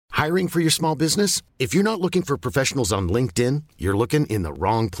Hiring for your small business? If you're not looking for professionals on LinkedIn, you're looking in the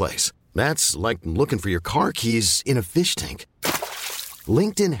wrong place. That's like looking for your car keys in a fish tank.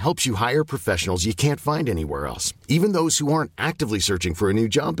 LinkedIn helps you hire professionals you can't find anywhere else, even those who aren't actively searching for a new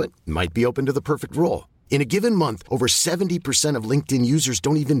job but might be open to the perfect role. In a given month, over 70% of LinkedIn users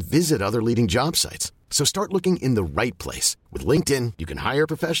don't even visit other leading job sites. So start looking in the right place. With LinkedIn, you can hire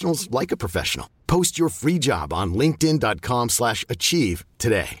professionals like a professional. Post your free job on linkedin.com/achieve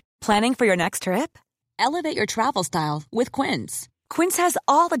today. Planning for your next trip? Elevate your travel style with Quince. Quince has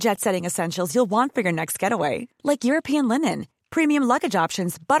all the jet-setting essentials you'll want for your next getaway, like European linen, premium luggage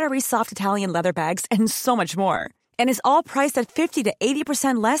options, buttery soft Italian leather bags, and so much more. And is all priced at 50 to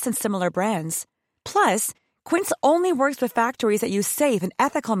 80% less than similar brands. Plus, Quince only works with factories that use safe and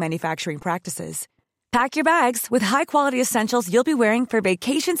ethical manufacturing practices. Pack your bags with high-quality essentials you'll be wearing for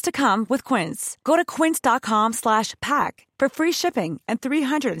vacations to come with Quince. Go to quince.com/pack for free shipping and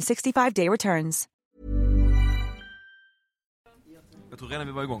 365-day returns. Jag tror redan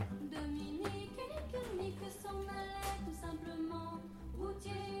vi var igång.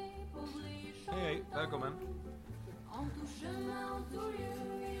 Hej, välkommen.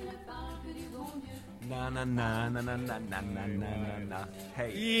 Na.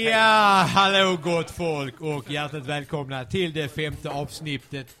 Hej. Ja, hallå gott folk och hjärtligt välkomna till det 5:e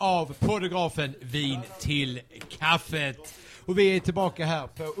avsnittet av podcasten Vin till kaffet. Och vi är tillbaka här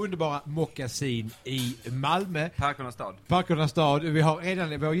på underbara Moccasin i Malmö. Parkernas stad. Vi har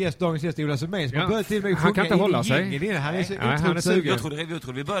redan vår gäst, dagens gäst Ola Selmén, som har börjat till med att han kan inte hålla sig. Han är så otroligt sugen. Jag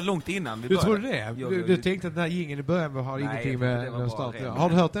trodde vi började långt innan. Du trodde det? Du tänkte att den här jingeln i början har ingenting med den starten. Har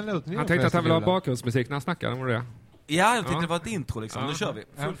du hört den låten? Han tänkte att han ville ha bakgrundsmusik när han snackade om det. Ja, jag tänkte det var ett intro liksom. Nu kör vi.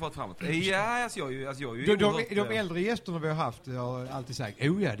 Full fart framåt. Ja, jag är de äldre gästerna vi har haft har alltid sagt,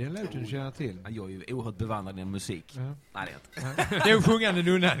 ja, den låten du känner till. Jag är ju oerhört bevandrad i musik. Ja. Nej, det är inte. Det är en sjungande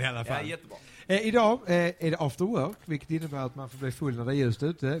nunnan i alla fall. Ja, jättebra. Idag är det after work, vilket innebär att man får bli full när det är ljust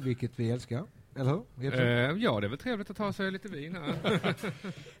ute, vilket vi älskar. Eller hur? Ja, det är väl trevligt att ta sig lite vin här.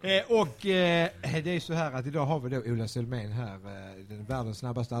 Det är så här att idag har vi då Ola Selmén här, den världens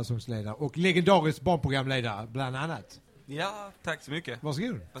snabbaste allsångsledare och legendarisk barnprogramledare bland annat. Ja, tack så mycket.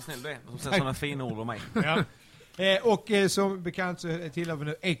 Varsågod. Vad snäll du är, som säger sådana fina ord om mig. Ja. Som bekant så tillhör vi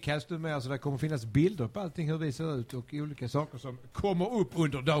nu Acast med, så där kommer finnas bilder på allting, hur vi ser ut och olika saker som kommer upp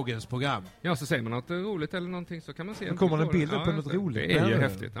under dagens program. Ja, så säger man något roligt eller någonting så kan man se. Det kommer en bild på något roligt. Det är ju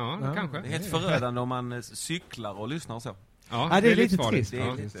häftigt, kanske. Det är helt förödande om man cyklar och lyssnar och så. Ja, det är lite trist.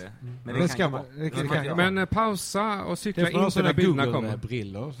 Men det ska man. Men pausa och cykla in så när bilderna kommer.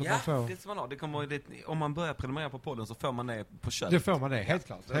 Briller, så ja, det ska man ha. Det kommer, om man börjar prenumerera på podden så får man det på köpet. Det får man det, helt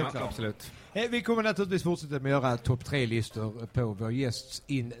klart. Absolut. Vi kommer naturligtvis fortsätta med att göra topp 3-listor på vår gästs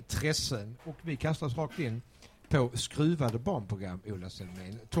intressen. Och vi kastar oss rakt in på skruvade barnprogram, Ola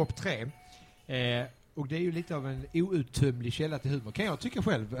Selmén. Topp 3. Och det är ju lite av en outtömlig källa till humor, kan jag tycka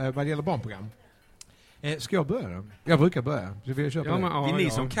själv, vad det gäller barnprogram. Ska jag börja då? Jag brukar börja. Så vi kör på det är ni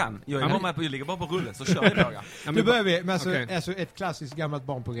som kan. Jag är bara med på, jag ligger bara på rullen, så kör vi några. Nu börjar vi med alltså ett klassiskt gammalt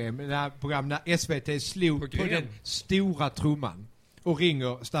barnprogram. Det här program när SVT slog på den stora trumman och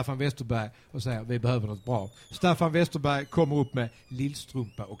ringer Staffan Westerberg och säger vi behöver något bra. Staffan Westerberg kommer upp med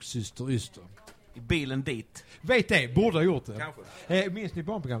Lillstrumpa och Syster Yster. I bilen dit. Vet det, borde ha gjort det. Kanske. Minns ni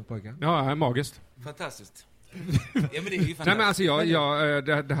barnprogrammet, pojkar? Ja, magiskt. Fantastiskt. Ja, men det är ju fantastiskt. Nej, men alltså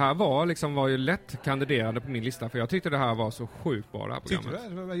det här var ju lätt kandiderade på min lista, för jag tyckte det här var så sjukt bra, det här programmet. Tyckte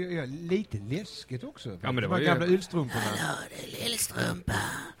du det? Det var lite läskigt också. Ja, men det var ju gamla ullstrumporna. Hallå, det är Lillstrumpa.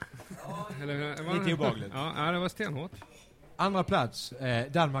 Lite obehagligt. Ja, det var stenhårt. Andra plats,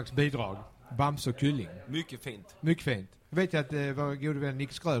 Danmarks bidrag. Bamse och Kylling. Mycket fint. Mycket fint. Jag vet att vår gode vän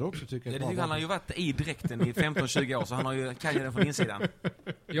Nick Schröder också tycker att han har ju varit i direkten i 15-20 år, så han har ju kajat den från insidan.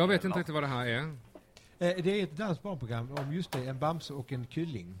 Jag vet inte riktigt vad det här är. Det är ett dansbarnprogram om just det, en Bamse och en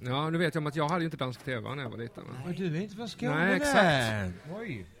Kylling. Ja, nu vet jag om att jag hade inte dansk tv när jag var liten. Men du är inte från Skåne. Nej, exakt.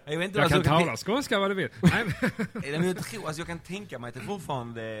 Oj. Jag kan tala skånska vad du vill. Jag kan tänka mig att det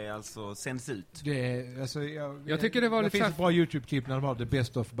fortfarande alltså sänds ut. Jag tycker det var lite finns ett bra YouTube-klipp när de har The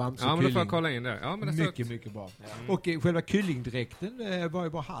Best of Bamse och Kylling. Ja, men då får jag kolla in det. Ja, men det mycket bra. Och själva kyllingdräkten var ju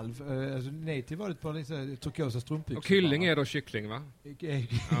bara halv. Native var det ett par lite turkosa strumpbyxor. Och kylling är då kyckling, va? Det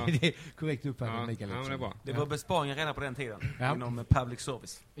är korrekt uppfattat, Mikael. Ja, men det är bra. Det var besparingar redan på den tiden inom public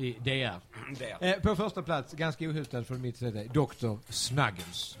service. I DR. På första plats, ganska ohustad från mitt sida, Dr.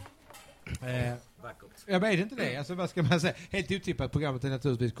 Snuggles. Jag vet inte det. Alltså, vad ska man säga? Helt otippat, programmet är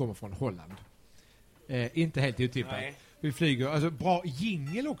naturligtvis kommer från Holland. Inte helt otippat. Vi flyger. Alltså bra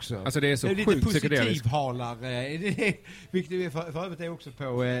jingle också. Alltså det är så lite sjukt positiv halare. Vilket är för övrigt är också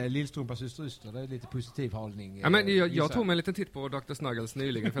på Lillstrumpas syster. Det är lite positiv halning. Ja, men jag tog mig en liten titt på Dr. Snuggles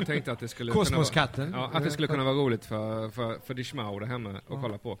nyligen för jag tänkte att det skulle Kosmoskatten. att det skulle kunna vara roligt för Dishmau där hemma och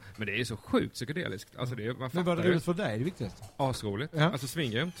kolla på. Men det är så sjukt psykedeliskt. Alltså det är, men vad är det roligt för dig? Det är viktigt. Asroligt. Ja. Alltså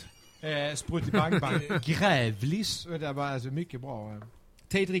svingrymt. Sprutti bang bang. Grävlis. Och det var alltså mycket bra.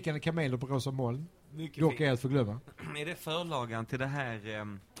 Tejdrickande kameler på rosa moln. Dock är att förglömma. Är det förlagan till det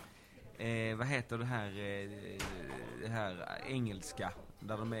här vad heter det här engelska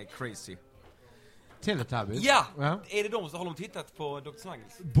där de är crazy? Teletubbies. Ja! Är det de som har de tittat på Dr.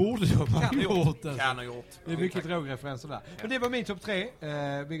 Snuggles? Borde de ha gjort det? Kan ha gjort. Det är mycket drogreferenser där. Men det var min topp 3.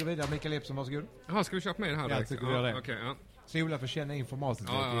 Vi går vidare. Mikael Epson, varsågod. Jaha, ska vi köpa med det här? Jag tycker vi gör det. Okay, ja. Så Ola får känna in formatet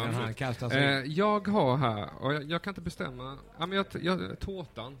i den här kastas jag har här, och jag kan inte bestämma. Ja, men jag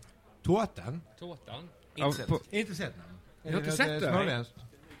tårtan. Tårtan? Inte sett den. Jag har inte sett den.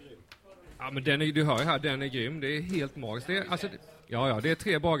 Ja, men du hör ju här, den är grym. Det är helt magiskt. Det är, alltså, det är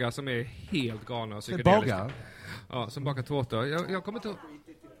 3 bagare som är helt galna och psykedeliska. Bagare? Ja, som bakar tårtor. Jag kommer inte.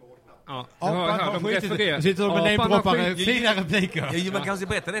 Ja, de refererar. Sitter de med namedroppare, fina repliker. Man kanske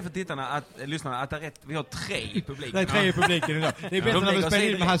berätta det för tittarna, lyssnarna, att det är vi har 3 i publiken. Det är 3 i publiken idag. Det är bättre när vi spelar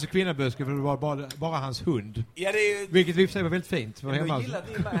in med hans och kvinnaböske för det var bara hans hund. Ja, det är, vilket vi var väldigt fint. Jag gillar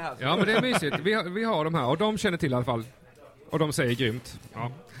det med här. Ja, men det är mysigt. Vi har de här och de känner till i alla fall. Och de säger grymt.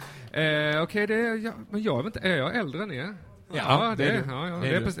 Ja. Okej, men jag vet inte, är jag äldre än er? Ja,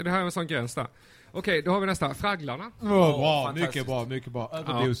 det här är en sån gräns där. Okej, då har vi nästa. Fragglarna. Bra, mycket bra.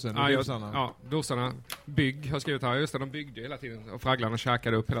 Överdosen. Dosarna. Bygg har skrivit här. Just det, de byggde hela tiden. Och fragglarna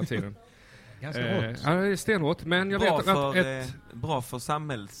käkade upp hela tiden. Ganska hårt. Ja, det är stenhårt. Men jag vet att bra för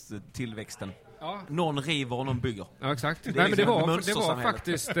samhällstillväxten. Ja. Någon river och någon bygger. Ja, exakt. Nej, men det var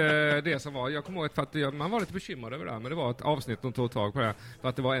faktiskt det som var. Jag kommer ihåg för att man var lite bekymrad över det här, men det var ett avsnitt de tog tag på det här. För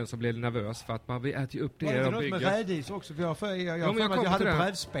att det var en som blev nervös för att man vill äta upp det de bygger. Var det något med rädis också? För jag hade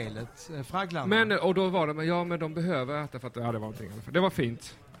brädspelet, Fragglarna. Men, och då var det, men de behöver äta för att det var någonting. Det var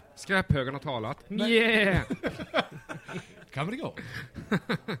fint. Skräphögen har talat. Yeah! Kan det gå?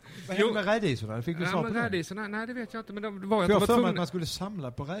 Vad hände med rädisorna? Fick du svar på det? Rädisorna? Nej, det vet jag inte. Men det var jag för mig att man skulle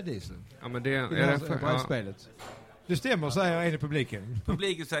samla på rädisen. Ja, men det är det brädspelet. Det stämmer, säger en i publiken.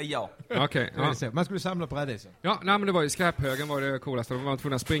 Publiken säger ja. Okej. Man skulle samla på rädisen. Ja, nej, men det var ju skräphögen var det coolaste. De var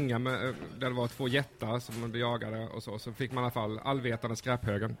tvungna att springa med, där det var 2 jättar som man jagade och så fick man i alla fall allvetande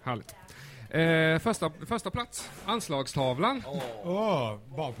skräphögen. Härligt. Första plats, anslagstavlan.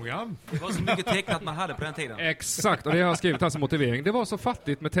 Barnprogram. Det var så mycket tecknat man hade på den tiden. Exakt, och det har jag skrivit här som motivering. Det var så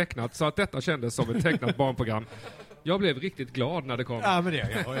fattigt med tecknat så att detta kändes som ett tecknat barnprogram. Jag blev riktigt glad när det kom. Ja, men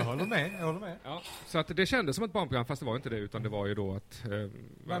jag håller med. Ja, så att det kändes som ett barnprogram, fast det var inte det, utan det var ju då att...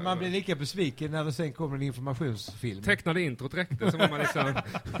 man blir lika besviken när det sen kommer en informationsfilm. Tecknade introt räckte, så var man liksom...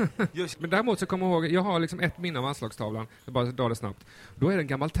 Men däremot så kommer jag ihåg, jag har liksom ett minne av anslagstavlan, jag bara drar det snabbt. Då är det en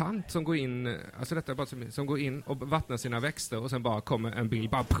gammal tant som går in, alltså detta är bara som går in och vattnar sina växter och sen bara kommer en bild,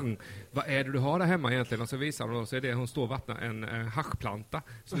 bara pung. Vad är det du har där hemma egentligen? Och så visar hon, och så är det hon står och vattnar en haschplanta.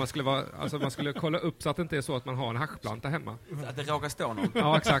 Så man skulle kolla upp så att det inte är så att man har en haschplanta hemma. Att det råkar stå någon.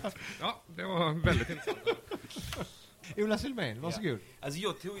 Ja, exakt. Ja, det var väldigt intressant. Ola Silmén, varsågod. Alltså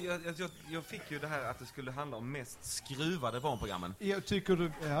jag fick ju det här att det skulle handla om mest skruvade barnprogrammen. Jag tycker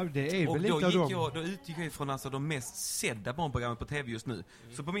det är och väl lite av dem. Då utgick jag ifrån alltså de mest sedda barnprogrammen på tv just nu.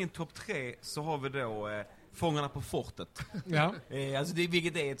 Så på min topp 3 så har vi då Fångarna på fortet. Ja. Alltså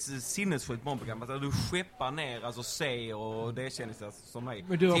vilket är ett sinnessjukt barnprogram. Alltså du skeppar ner, alltså se och det känns som mig.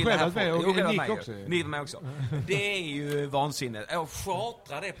 Men du har själv med och Nick också. Ni med också. Det är ju vansinnigt.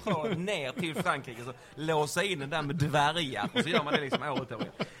 Chartra det planet ner till Frankrike så låsa in den där med dvärgar och så gör man det liksom året över.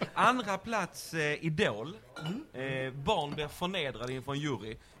 Andra plats Idol. Barn blir förnedrade inför en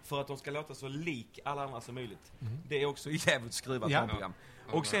jury för att de ska låta så lik alla andra som möjligt. Det är också jävligt skruvat barnprogram.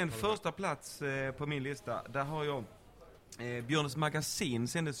 Och sen första plats på min lista, där har jag Björnes magasin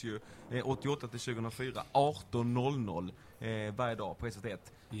sändes ju 88 till 2004 18:00 varje dag på SVT1.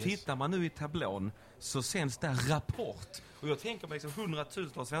 Yes. Tittar man nu i tablån så sänds där Rapport. Och jag tänker mig liksom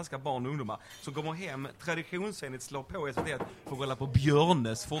 100,000 svenska barn och ungdomar som kommer hem traditionsenligt slår på SVT1 för att kolla på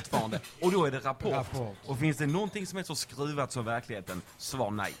Björnes fortfarande. Och då är det Rapport. Och finns det någonting som är så skruvat som verkligheten?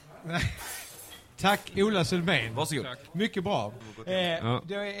 Svar nej. Tack Ola Silmén. Varsågod. Mycket bra.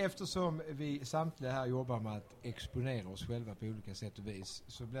 Det är eftersom vi samtliga här jobbar med att exponera oss själva på olika sätt och vis,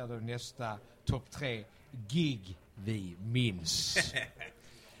 så blir det nästa topp 3 gig vi minns.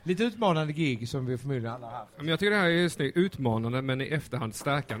 Lite utmanande gig som vi förmodligen alla har haft. Men jag tycker det här är snyggt, utmanande men i efterhand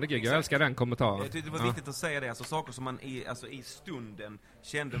stärkande gig. Jag älskar den kommentaren. Jag tyckte det var viktigt att säga det. Alltså saker som man i stunden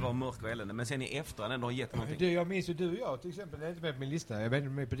kände var mörk och elände, men sen i efterhand ändå har gett någonting. Jag minns ju du och jag till exempel, det är inte med på min lista, jag vet inte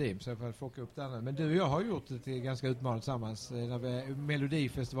med på din så jag får få upp det andra. Men du och jag har gjort det ganska utmanande tillsammans när vi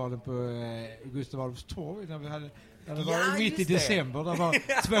Melodifestivalen på Gustav Adolfs torg när vi hade. Det var mitt i december, det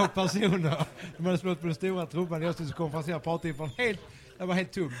var 2 personer. De hade slått på den stora trumman. Jag skulle konferensera och prata inför det var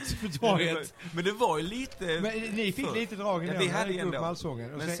helt tomt på torget. Men det var ju lite... Men ni fick lite drag vi hade ju ändå.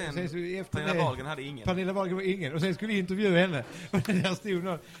 Allsången. Men sen efter Pernilla Wahlgren hade ingen. Pernilla Wahlgren var ingen. Och sen skulle vi intervjua henne. Och där stod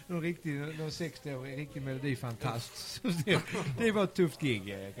någon 60-årig riktig melodifantast. Det var ett tufft gig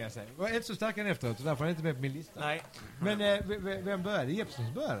kan jag säga. Det var inte så stark än efteråt så därför är jag inte med på min lista. Nej. Men vem började?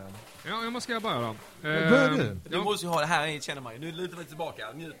 Jeppsson började? Ja, jag måste börja då. Börjar du? Du måste ju ha det här, känner man ju. Nu lutar vi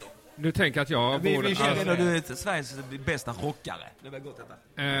tillbaka, njuter. Nu tänker jag att jag borde... Vi känner ändå du är Sveriges bästa rockare. Det var gott detta.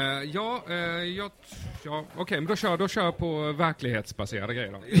 Okej, men då kör jag på verklighetsbaserade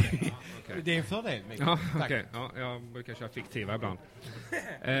grejer då. Okay. Det är en fördel. Ja, okej. Ja, jag brukar köra fiktiva ibland.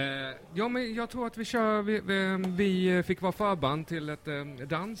 Ja, men jag tror att vi fick vara förband till ett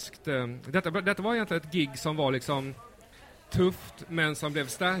danskt... Detta var egentligen ett gig som var liksom... tufft, men som blev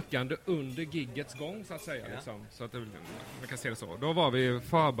stärkande under giggets gång, så att säga. Ja. Liksom. Så att man kan se det så. Då var vi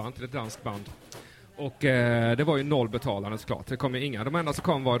förband till ett danskt band. Och det var ju 0 betalande såklart. Det kom ju inga. De enda som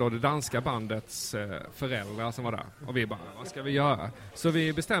kom var då det danska bandets föräldrar som var där. Och vi bara, vad ska vi göra? Så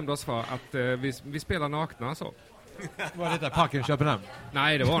vi bestämde oss för att vi spelar nakna så. Var detta Parken Köpenhamn?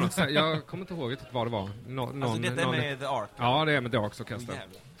 Nej, det var något. Jag kommer inte ihåg vad det var. Alltså detta är med The Ark? Ja, det är med The Ark orkester.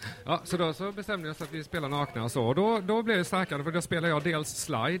 Ja, så då så bestämde jag oss att vi spelar nakna och så. Och då blev det starkare, för då spelade jag dels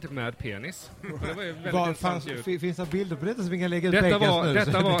slide med penis. Det var ju väldigt finns det bilder på detta som vi kan lägga ut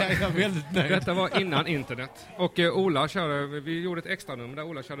Detta var innan internet. Och vi gjorde ett extra nummer där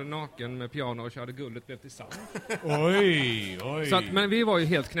Ola körde naken med piano och körde Guldet blev till sand. Oj. Så att, men vi var ju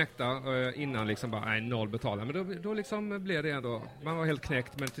helt knäckta innan liksom bara, 0 betalare. Men då liksom blev det ändå, man var helt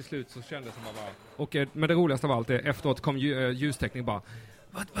knäckt, men till slut så kändes det som bara... Och men det roligaste av allt är, efteråt kom ljusteknik bara...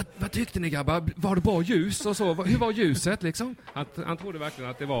 Vad tyckte ni grabbar? Var det bra ljus och så? Hur var ljuset liksom? Han trodde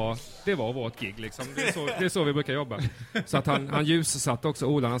verkligen att det var vårt gig liksom. Det är så vi brukar jobba. Så att han ljussatte också.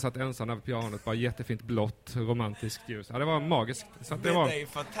 Ola, han satt ensam över pianot. Bara jättefint blått, romantiskt ljus. Ja, det var magiskt. Så att det är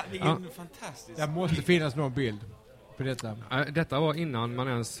fantastiskt. Det måste finnas någon bild på detta. Detta var innan man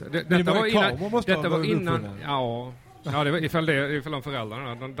ens... Detta var innan... Ja, det var ifall de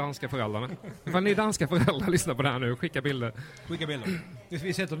föräldrarna, de danska föräldrarna. Ifall ni danska föräldrar lyssnar på det här nu, skicka bilder.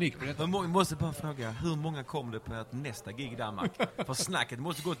 Vi sätter nick på detta. Jag måste bara fråga, hur många kom det på ert nästa gig i Danmark? För snacket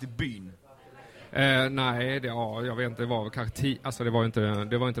måste gå till byn. Nej, jag vet inte, det var kanske alltså det var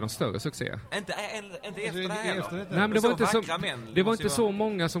inte någon större succé. Inte efter det här heller. Nej, men det var inte så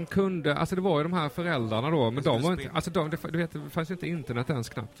många som kunde, alltså det var ju de här föräldrarna då, men de var inte, alltså det fanns ju inte internet ens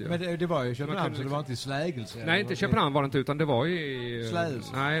knappt ju. Men det var ju Köpenhamn, så det var inte i Slägelse. Nej, inte Köpenhamn var det inte, utan det var ju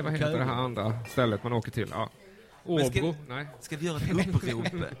Slägelse. Nej, vad heter det här andra stället man åker till? Ja. Åbro, nej. Ska vi göra ett upprop?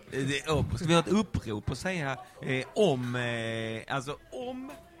 Ska vi göra ett upprop och säga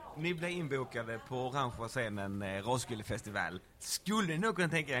om ni blir inbokade på Orangea scenen Roskilde festival, skulle ni nog kunna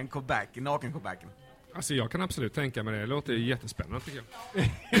tänka en comeback, naken-comebacken? Alltså jag kan absolut tänka mig det. Det låter jättespännande tycker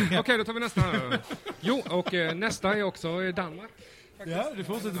jag. Okej, då tar vi nästa. Jo, och nästa är också Danmark. Faktiskt. Ja, du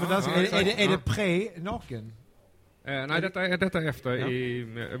fortsätter med danska. Är det pre-naken? Nej, detta är efter. Ja.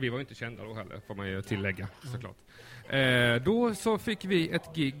 Vi var ju inte kända då heller, får man ju tillägga såklart. Då så fick vi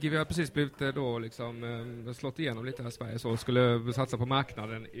ett gig. Vi har precis blivit då liksom slått igenom lite här i Sverige, så skulle satsa på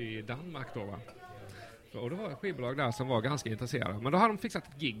marknaden i Danmark då, va? Och det var ett skivbolag där som var ganska intresserade. Men då hade de fixat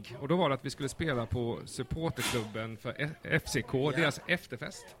ett gig, och då var det att vi skulle spela på supporterklubben för FCK, deras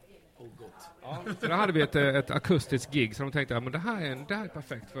efterfest. Ja, så då hade vi ett akustiskt gig, så de tänkte men det här är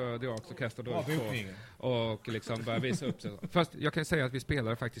perfekt för The Arks orkester då, och liksom börja visa upp sig. Först, jag kan säga att vi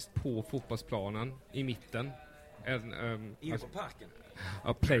spelade faktiskt på fotbollsplanen i mitten. På parken?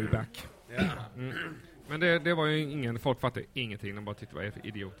 Ja, playback. Ja. Mm. Men det var ju ingen, folk fattade ingenting, de bara tyckte vad är för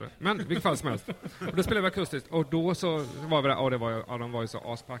idioter. Men vilket fall som helst. Och då spelade vi akustiskt, och då så var vi där, de var ju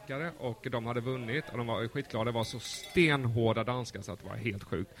så aspackade, och de hade vunnit, och de var skitglada. Det var så stenhårda danskar så att det var helt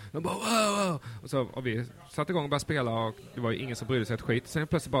sjukt. De bara wow! Och vi satte igång och började spela, och det var ju ingen som brydde sig ett skit. Sen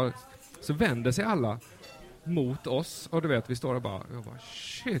plötsligt bara så vände sig alla mot oss, och du vet, vi står där bara, jag bara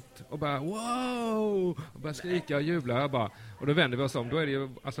shit, och bara wow, och bara skrika och jubla, och då vänder vi oss om, då är det ju,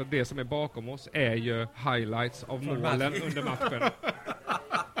 alltså det som är bakom oss är ju highlights av målen under matchen.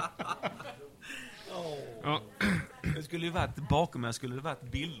 Ja. skulle ju varit bakom mig, skulle det varit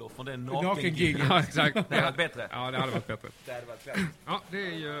bilder från den naken-gigen. Ja, exakt. Det hade varit bättre. Ja, det hade varit bättre. Det hade varit fett. Ja, det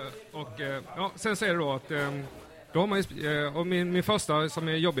är ju... Och sen säger du då att... Då har man ju, och min första som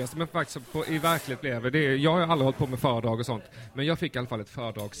är jobbigast, men faktiskt i verkligt blev det. Jag har ju aldrig hållit på med föredrag och sånt. Men jag fick i alla fall ett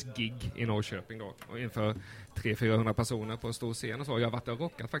föredragsgig i Norrköping då. Och inför 300-400 personer på en stor scen och så. Jag har varit och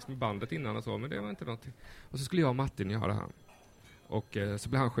rockat faktiskt med bandet innan och så, men det var inte någonting. Och så skulle jag och Martin göra det här. Och så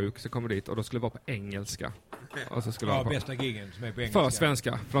blev han sjuk, så kom dit och då skulle det vara på engelska. Och så skulle bästa giggen som är på engelska. För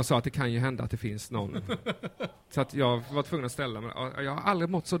svenska, för de sa att det kan ju hända att det finns någon. Så att jag var tvungen att ställa mig. Jag har aldrig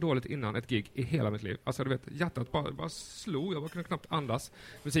mått så dåligt innan ett gig i hela mitt liv. Alltså du vet, hjärtat bara slog, jag kunde knappt andas.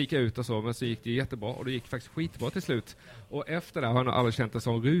 Men så gick jag ut och så, men så gick det jättebra. Och det gick faktiskt skitbra till slut. Och efter det har jag nog aldrig känt en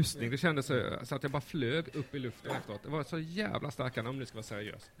sån rusning. Det kändes så att jag bara flög upp i luften efteråt. Det var så jävla starkare om det ska vara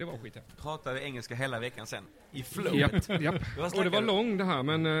seriöst. Det var skithäftigt. Pratade engelska hela veckan sen. I flow. Japp. Och det var långt det här,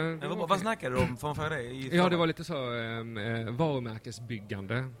 men... vad snackade du om? Får man fråga det? Ja, det var lite så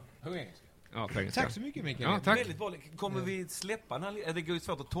varumärkesbyggande. På engelska. Ja, på engelska. Tack så mycket, Mikael. Ja, tack. Kommer vi släppa den här? Det går ju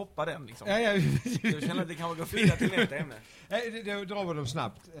svårt att toppa den liksom. Ja. Jag känner att det kan gå vidare till nästa ämne. Då drar vi dem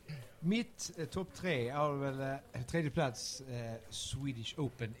snabbt. Mitt topp 3 är väl tredje plats Swedish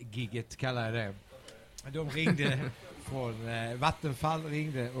Open-giget kallar jag det. De ringde från Vattenfall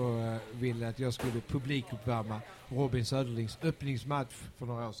ringde och ville att jag skulle publikuppvärma Robin Söderlings öppningsmatch för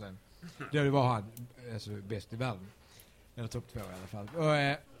några år sedan. Då var han alltså bäst i världen. Eller topp 2 i alla fall.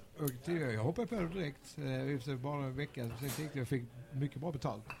 Och jag hoppade på det direkt. Efter bara en vecka. Sen tänkte jag fick mycket bra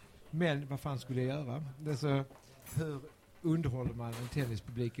betalt. Men vad fan skulle jag göra? Det är så, hur underhåller man en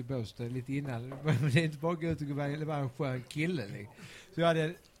tennispublik i Båstad lite innan? Det är inte bara gå ut och vara en skön kille. Så jag hade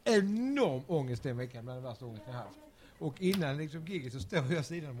en enorm ångest den veckan. Bland den värsta ångest jag haft. Och innan liksom giget så står jag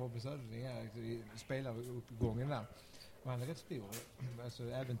sidan om Robin Söderling här. Spelar uppgången där. Och han är rätt stor. Alltså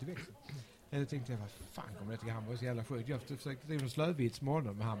även till växeln. Jag tänkte, vad fan kommer det till? Han var så jävla sjuk. Jag försökte driva en slövvits med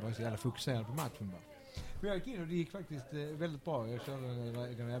honom, men han var så jävla fokuserad på matchen bara. Men jag gick in och det gick faktiskt väldigt bra. Jag körde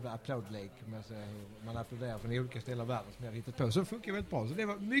en jävla applådlek. Man applåderar från olika ställen av världen som jag hittat på. Så det funkar väldigt bra. Så det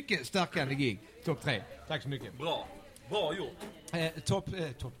var mycket starkande gig. Topp 3. Tack så mycket. Bra gjort. Topp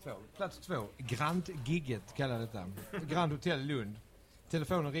 2. Plats 2. Grand-gigget kallar detta. Grand Hotel Lund.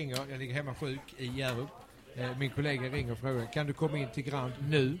 Telefonen ringer. Jag ligger hemma sjuk i Hjärup. Min kollega ringer och frågar, kan du komma in till Grand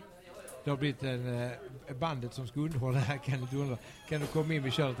nu? Det har blivit en bandet som ska underhålla här. Kan du komma in?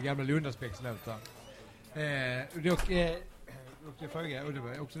 Vi kör lite gamla Lundaspexlåtar. Och jag frågade, och det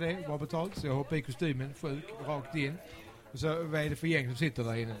var också det, var betalt. Så jag hoppade i kostymen, sjuk, rakt in. Och så, vad är det för gäng som sitter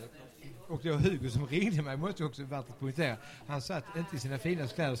där inne? Och det var Hugo som ringde mig, måste också värt att poängtera. Han satt inte i sina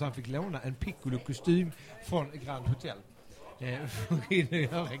finaste kläder så han fick låna en piccolo-kostym från Grand Hotel. In och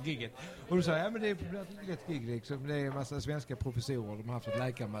göra giget. Och då sa jag, men det är ett gig liksom. Det är en massa svenska professorer, de har haft ett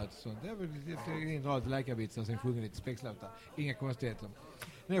läkarmöte och sånt. Det är väl en rad läkarvitsar och sen sjunger lite spexlåtar. Inga konstigheter.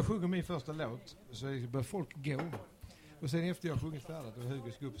 När jag sjunger min första låt så börjar folk gå. Och sen efter jag sjungit färdigt och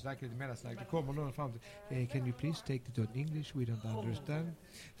Hugo ska upp och snacka lite mellansnack, då kommer någon fram till can you please take it on English, we don't understand.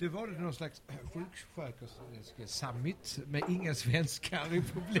 Det var det någon slags sjuksköterska summit med inga svenskar i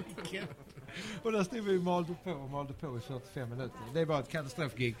publiken. Och där stod vi och malde på i 45 minuter. Det var ett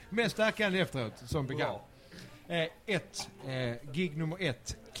katastrofgig. Men starkare efteråt, som bekant. Gig nummer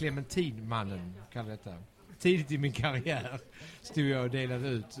 1, Clementinmannen kallar detta. Tidigt i min karriär stod jag och delade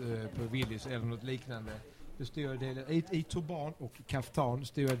ut på Willys eller något liknande. Då stod jag och delade i turban och kaftan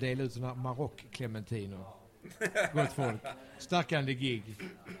stod jag och delade ut sådana Marock-clementiner. Gott folk. Starkande gig.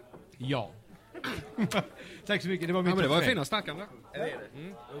 Ja. Tack så mycket. Det var mitt men det var fina starkande. Det är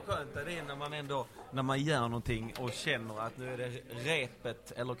det. Och skönt är det när man gör någonting och känner att nu är det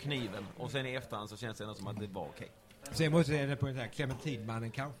repet eller kniven och sen i efterhand så känns det som att det var okej. Sen måste jag säga på den här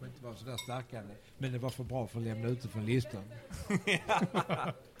Clementinmannen kanske inte var så där starkande, men det var för bra för att lämna ut från listan.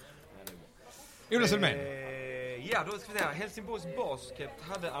 Jonas Selmén. Ja, då ska vi säga Helsingborgs Basket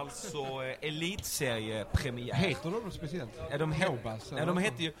hade alltså elitseriepremiär. Heter de något speciellt? Ja, de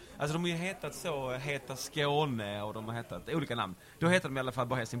heter ju, alltså de har ju hetat så, Heta Skåne och de har hetat olika namn. Då heter de i alla fall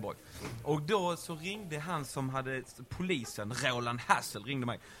bara Helsingborg. Och då så ringde han som hade polisen, Roland Hassel, ringde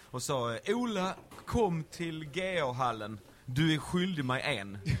mig och sa, Ola, kom till GH-hallen. Du är skyldig mig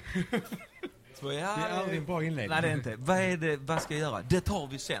en. Så, ja, det är aldrig en bra inledning. Nej, det är inte. Vad ska jag göra? Det tar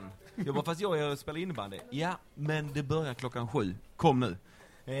vi sen. Jag bara, fast jag spelar innebandy. Ja, men det börjar 7:00. Kom nu.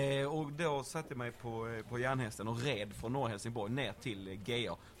 Och då satte jag mig på järnhästen och red från norra Helsingborg ner till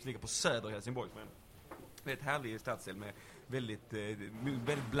GA, som ligger på söder Helsingborg. Men väldigt härlig stadsdel med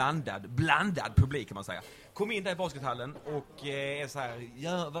väldigt blandad publik kan man säga. Kom in där i baskethallen och är så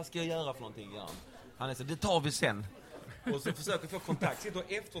här, vad ska jag göra för någonting? Han är så, det tar vi sen. Och så försöker få kontakt. Sitter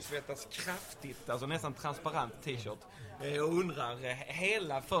och eftersvettas kraftigt, alltså nästan transparent t-shirt. Och undrar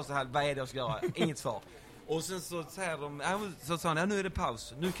hela första halv, vad är det jag ska göra? Inget svar. Och sen så säger de, så sa han, nu är det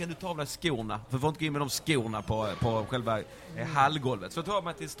paus. Nu kan du ta av dig skorna. För du får inte gå in med de skorna på själva hallgolvet. Så jag tog av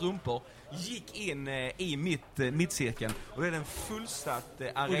mig till strumpor, gick in i mittcirkeln. Och det är en fullsatt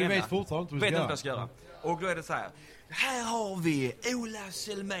arena. Och du vet fortfarande inte vad du ska göra. Och då är det så här har vi Ola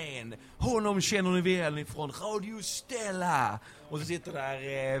Selmén. Honom känner ni väl från Radio Stella. Och så sitter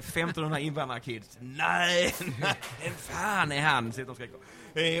där 1500 invandrarkids. Nej, en fan är han, sitter och skriker.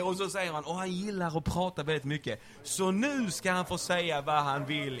 Och så säger han, och han gillar att prata väldigt mycket. Så nu ska han få säga vad han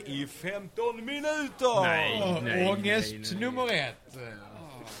vill i 15 minuter. Nej, ångest nummer 1.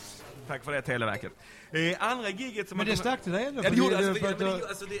 Tack för det, Televerket. Andra giget som men det stärkte dig ändå.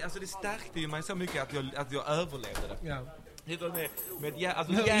 Det stärkte ju mig så mycket att jag överlevde det. Ja.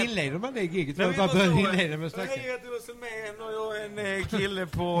 Hur inleder man det giget? Vad började inleda med snacket? Jag heter Ola Selmén och jag är en kille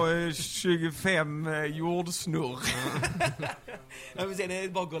på 25 jordsnurr. Det är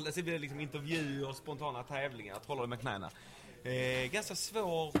bara guld. Det blir liksom intervjuer och spontana tävlingar. Jag trollar med knäna. Ganska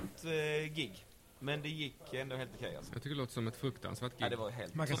svårt gig. Men det gick ändå helt okej. Alltså. Jag tycker det låter som ett fruktansvärt gig. Ja, det var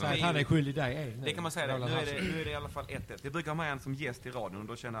helt. Man kan säga att han är skyldig dig. Det kan man säga. Nu är det i alla fall 1-1. Jag brukar ha med en som gäst i radion och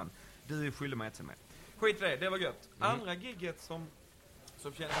då känner han, du är skyldig mig ett med. Skit i det var gött. Andra gigget som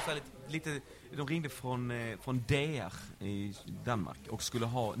kände sig lite de ringde från DR i Danmark och skulle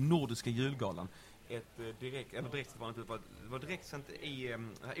ha Nordiska julgalan. Det var direktsänt i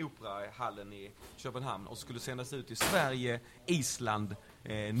operahallen i Köpenhamn och skulle sändas ut i Sverige, Island,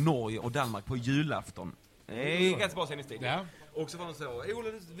 Norge och Danmark på julafton. Ganska bra sändningstid. Ja. Och så var de så, Ola,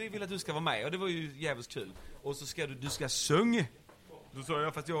 vi vill att du ska vara med. Och det var ju jävligt kul. Och så ska du ska sjunga. Då sa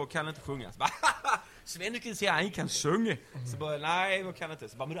jag, fast jag kan inte sjunga. Så bara, Svenken säger att jag kan sjunga. Så bara, nej, jag kan inte.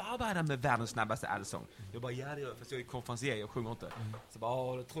 Så bara, men du arbetar med världens snabbaste allsång. Jag bara, ja det gör jag, fast jag är konferencier, jag sjunger inte. Så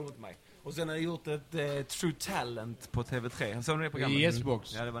bara, det tror inte mig. Och sen har jag gjort ett True Talent på TV3. Såg ni det programmet? I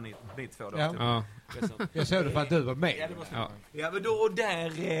Yes-box. Ja, det var ni två då. Ja. Jag såg det för att du var med. Ja, men då och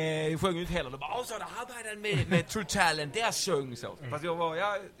där sjöng ju inte heller. Då bara, så har arbetat med True Talent, där sjöng så. Fast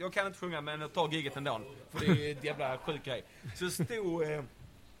jag kan inte sjunga, men jag tar giget ändå. För det är ett jävla sjuk grej. Så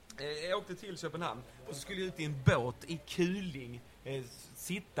jag åkte till Köpenhamn och så skulle jag ut i en båt i Kuling,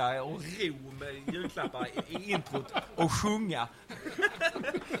 sitta och ro med julklappar i introt och sjunga.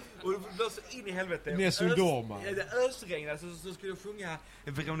 Och det var så in i helvete. Det ösregnade så skulle jag sjunga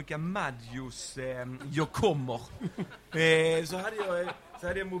Veronica Maggios Jag kommer. Så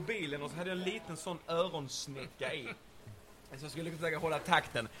hade jag mobilen och så hade jag en liten sån öronsnäcka i. Så jag skulle försöka hålla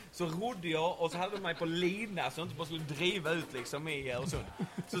takten. Så rodde jag och så hade de mig på lina så jag inte bara skulle driva ut liksom i Öresund.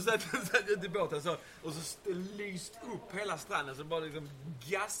 Så satt jag ut i båten så, och så lyst upp hela stranden så bara liksom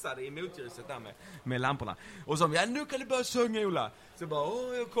gassade i motljuset där med lamporna. Och så ja, nu kan du börja sjunga, Ola. Så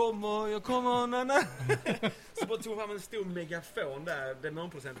bara, jag kommer, nana. Så bara tog fram en stor megafon där, den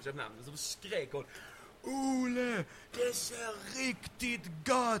månprocentet köpte namn. Så skrek hon, Ole, det ser riktigt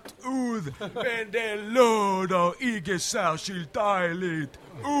gott ut, men det låter inte särskilt dejligt.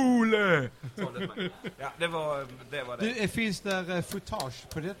 Ole! Ja, det var det. Finns det footage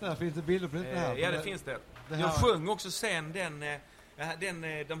på detta? Finns det bilder på detta här? Ja, det finns det. Jag sjöng också sen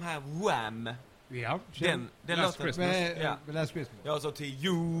de här Wham. Ja, den Last Christmas. Last Christmas. Jag sa till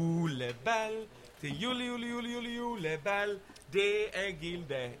juleball, till juleball. Det är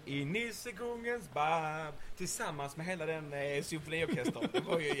Gilde i Nissekungens bab. Tillsammans med hela den symfoniorkestern. Det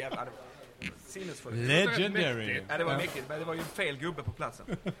var ju jävla sinnesfullt. Legendary. Ja, det var mäktigt. Men det var ju fel gubbe på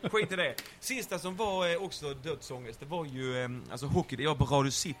platsen. Skit i det. Sista som var också dödsångest, det var ju hockey. Jag var på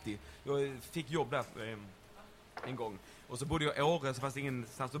Radio City. Jag fick jobb där en gång. Och så bodde jag i Åre, så fanns det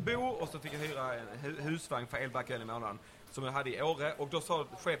ingenstans att bo. Och så fick jag hyra en husvagn för 11 kronor i månaden. Som jag hade i Åre. Och då sa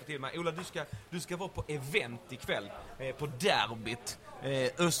chefen till mig, Ola, du ska vara på event ikväll. På derbyt.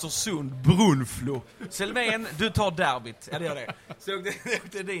 Östersund, Brunflo. Selmén, du tar derbyt. Ja, det gör det. Så jag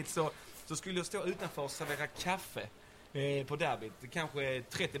åkte dit så skulle jag stå utanför och servera kaffe på derbyt. Kanske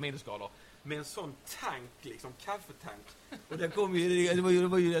 30 minusgrader. Med en sån tank, liksom, kaffetank. Och där kom ju, det var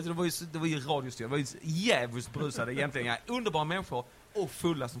ju radiostyr. Det var ju jävligt brusade egentligen. Ja, underbara människor och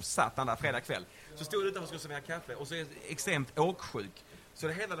fulla som satt den där fredag kväll. Så stod jag utanför och skulle servera kaffe och så är jag extremt åksjuk. Så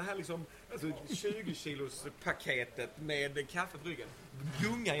det hela det här liksom, 20 kilos paketet med kaffe på ryggen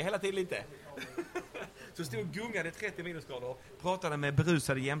gungar ju hela tiden lite. Så stod och gungade 30 minusgrader, pratade med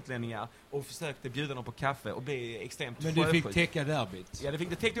berusade jämtlänningar och försökte bjuda dem på kaffe och blev extremt Men du fick täcka derbyt. Ja, det fick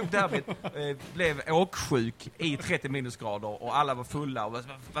det täckt upp derbyt. Blev åksjuk i 30 minusgrader och alla var fulla och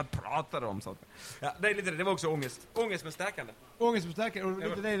vad pratade de om? Så. Ja, det var också ångest. Ångest med stärkande. Ångest med stärkande,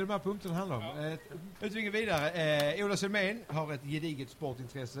 och det är det de här punkterna handlar om. Utvingen vidare. Ola Selmén har ett gediget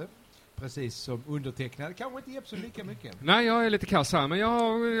sportintresse. Precis som undertecknad. Kanske inte hjälpt så lika mycket. Nej, jag är lite kass här, men jag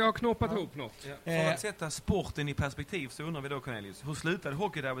har knoppat ihop något. Ja. För att sätta sporten i perspektiv så undrar vi då, Cornelius, hur slutade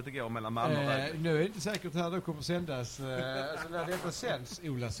hockeyderbyt igår mellan Malmö och Rögle? Nu är det inte säkert att det här då kommer sändas. Så när detta sänds,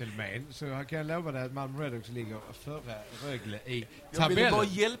 Ola Selmén, så kan jag lova dig att Malmö Redhawks ligger före Rögle i tabellen. Jag vill bara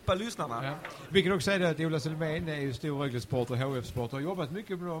hjälpa lyssnarna. Ja. Vi kan också säga att Ola Selmén är ju stor Rögle-supporter, HF-supporter, har jobbat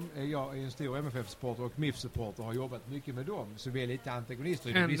mycket med dem. Jag är en stor MFF-supporter och MIF-supporter, har jobbat mycket med dem. Så vi är lite antagonister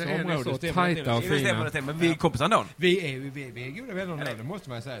i vissa områden. Tajta och fina. Men vi är kompisar ändå. Vi är goda vänner med det, måste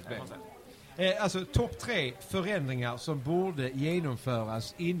man säga. Alltså topp 3 förändringar som borde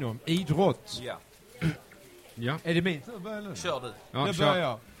genomföras inom idrott. Ja. Ja. Är det min tur att börja nu? Kör du. Ja, Nu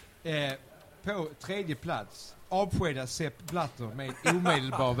börjar jag. På tredje plats, avskeda Sepp Blatter med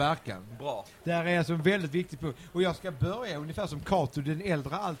omedelbar verkan. Bra. Det här är alltså en väldigt viktig punkt. Och jag ska börja ungefär som Cato den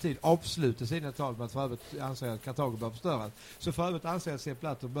äldre alltid avslutar sina tal med att för övrigt anser att Kartago bör förstöras. Så för övrigt anser jag att Sepp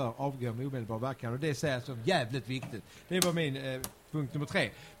Blatter bör avgå med omedelbar verkan. Och det säger jag som jävligt viktigt. Det var min punkt nummer 3.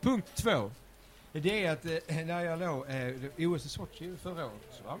 Punkt 2. Det är att när jag låg OS i Sochi förra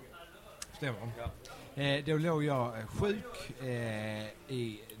året, va? Stämmer. Ja. Då låg jag sjuk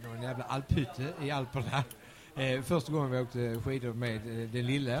i någon jävla alphytte i Alperna. Första gången vi åkte skidor med den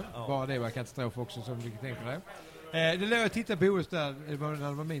lille. Bara det var katastrof också, som du kan tänka dig. Det låg jag och tittade på OS där när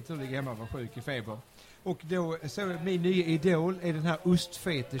det var min tur att ligga hemma och var sjuk i feber. Och då så min nya idol är den här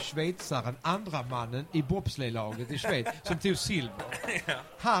ostfete schweizaren, andra mannen i bobsleilaget i Schweiz som tog silver.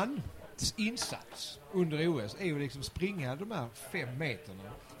 Hans insats under OS är ju liksom springa de här 5 meterna.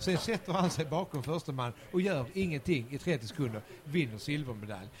 Sen sätter han sig bakom första man och gör ingenting i 30 sekunder, vinner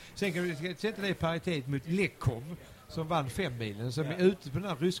silvermedalj. Sen kan vi sätta det i paritet mot Lekov som vann 5-milen, som är ute på den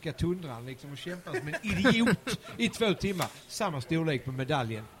här ryska tundran liksom och kämpar som en idiot i 2 timmar. Samma storlek på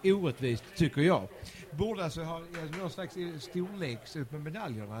medaljen. Orättvist, tycker jag. Borde alltså ha någon slags storlek med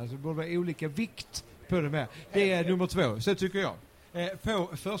medaljerna. Alltså borde vara olika vikt på det med. Det är nummer 2, så tycker jag. På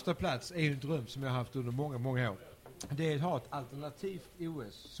första plats är en dröm som jag har haft under många, många år. Det är att ha ett alternativt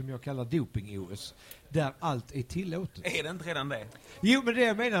OS som jag kallar doping-OS. Där allt är tillåtet. Är det inte redan det? Jo, men det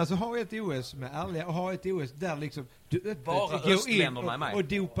jag menar, alltså ha ett OS med ärliga och ha ett OS där liksom du öppet går in och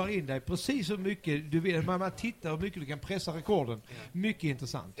dopar in dig precis så mycket du vill. Man tittar hur mycket du kan pressa rekorden. Mycket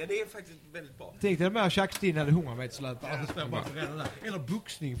intressant. Ja, det är faktiskt väldigt bra. Tänk dig de här tjackstinnade 100-meterslöpare. Eller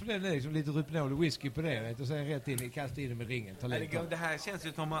boxning, för det är liksom lite Rypnol och whisky på det. Vet, och sen rätt in, kasta in dem i ringen. Det här känns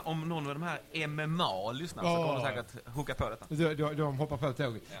ju som om någon av de här MMA lyssnar så kommer de säkert hooka på detta. De hoppar på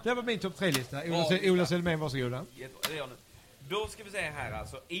tåget. Ja. Det var min topp 3-lista. Ola Selmén, varsågoda. Det gör nu. Då ska vi säga här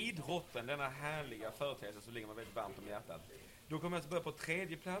alltså, idrotten, denna härliga företeelse som ligger mig väldigt varmt om hjärtat. Då kommer jag att börja på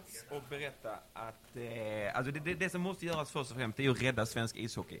 3:e plats och berätta att alltså det som måste göras först och främst är att rädda svensk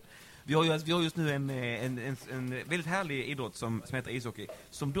ishockey. Vi har just nu en väldigt härlig idrott som heter ishockey,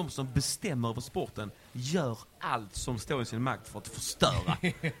 som de som bestämmer över sporten gör allt som står i sin makt för att förstöra.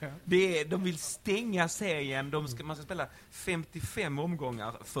 De vill stänga serien, man ska spela 55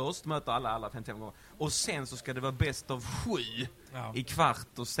 omgångar först, möta alla 55 omgångar, och sen så ska det vara bäst av 7 i kvart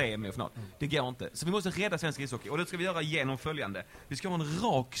och semi och final. Det går inte. Så vi måste rädda svensk ishockey, och det ska vi göra genom följande. Vi ska ha en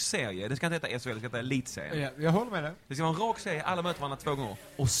rak serie, det ska inte heta SHL, det ska heta elitserien. Ja, jag håller med dig. Det ska vara en rak serie, alla möter varandra 2 gånger,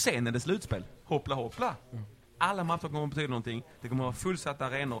 och sen är det slutspel. Hoppla. Alla matcher kommer att betyda någonting. Det kommer att vara fullsatta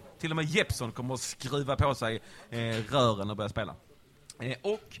arenor. Till och med Jeppson kommer att skruva på sig rören och börja spela.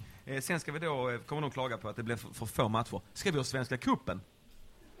 Sen ska vi då, kommer de klaga på att det blir för få matcher. Ska vi ha Svenska cupen?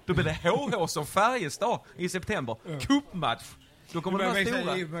 Då blir det HH som Färjestad i september. Cupmatch. Då kommer det vara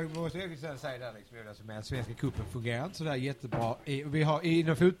stora. Man måste säga där liksom, att Svenska cupen fungerar inte så där jättebra.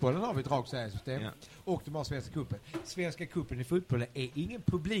 Inom fotbollen har vi ett rakt seriesystem. Och de har Svenska cupen. Svenska cupen i fotbollen är ingen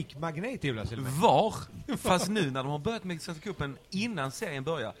publik magnet, Ola Selmén. Var? Fast nu när de har börjat med Svenska cupen innan serien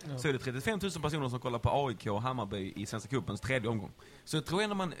börjar så är det 35 000 personer som kollar på AIK och Hammarby i Svenska cupens 3:e omgång. Så jag tror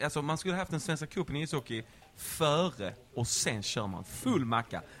ändå man skulle haft en Svenska cupen i ishockey före och sen kör man full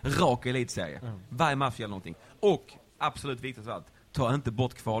macka, rak elitserie. Varje match eller någonting. Och absolut viktigt av allt, ta inte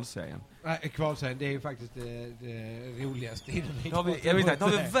bort kvalserien. Nej, kvalserien, det är ju faktiskt det roligaste i den. Då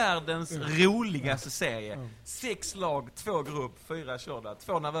har vi världens roligaste serie. 6 lag, 2 grupp, 4 körda,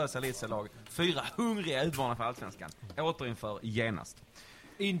 2 nervösa elitserielag, 4 hungriga utmanare för allsvenskan. Återinför genast.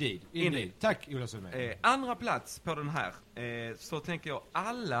 Indeed. Tack Ola Selmén. Andra plats på den här, så tänker jag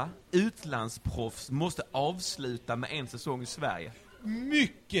alla utlandsproffs måste avsluta med en säsong i Sverige.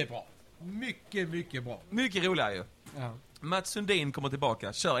 Mycket bra. Mycket bra. Mycket roligare ju. Ja. Mats Sundin kommer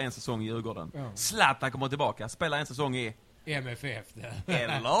tillbaka, kör en säsong i Djurgården. Ja. Zlatan kommer tillbaka, spelar en säsong i MFF där.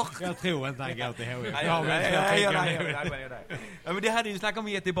 Eller? Jag tror inte han går till HIF. Ja, men det hade ju snackat om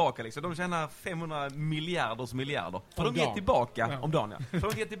att ge tillbaka liksom. De tjänar 500 miljarder. För de ger tillbaka om dagen, ja. För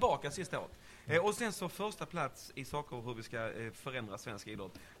de ger tillbaka sista året. Och sen så första plats i saker hur vi ska förändra svensk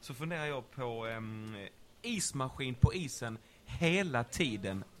idrott. Så funderar jag på ismaskin på isen hela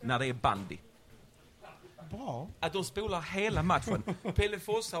tiden när det är bandy. Bra. Att de spolar hela matchen. Pelle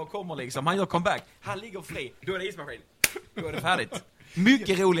Fossa kommer liksom, han gör comeback. Han ligger fri, då är det ismaskin. Då är det färdigt.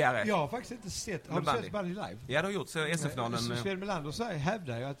 Mycket roligare. Jag har faktiskt inte sett. Har du sett bandy live? Ja, det har gjort. Så SF-finalen. Sven Melander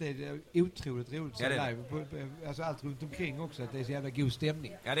hävdar ju att det är otroligt roligt att se live. Alltså allt runt omkring också. Att det är så jävla god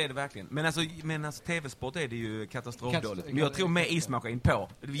stämning. Ja, det är det verkligen. Men alltså tv-sport är det ju katastrofdåligt. Men jag tror med ismaskin på.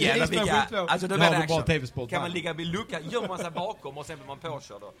 Jävla vilka. Alltså det är bra tv-sport. Kan man ligga vid lucka, gör man sig bakom och sen blir man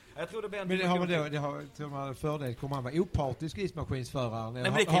påkörd då. Jag tror det blir en. Men tror man fördel kommer han vara opartisk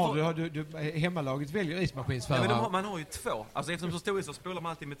ismaskinsförare. Hemmalaget väljer ismaskinsförare. Ja, men man har ju två. Alltså eftersom så stor så spelar man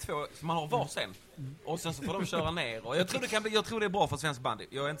alltid med två, så man har varsin. Och sen så får de köra ner. Och jag tror det är bra för svensk bandy.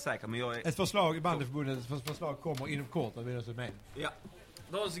 Jag är inte säker, men jag är... Ett förslag i bandyförbundet, förslag kommer inom kort att vi med. Ja.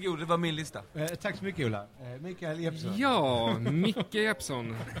 Varsågod, det var min lista. Tack så mycket Ola. Mikael Jeppsson. Ja, Micke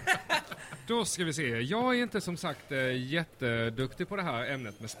Jeppsson. Då ska vi se. Jag är inte som sagt jätteduktig på det här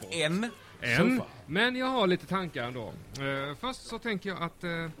ämnet med sport. Än. Men jag har lite tankar ändå. Först så tänker jag att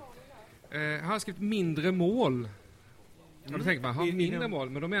jag har skrivit mindre mål. Och då tänker man, mindre mål,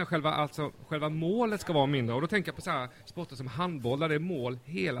 men då menar själva målet ska vara mindre. Och då tänker jag på så här sporter som handboll, där det är mål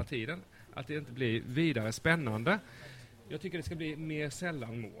hela tiden. Att det inte blir vidare spännande. Jag tycker det ska bli mer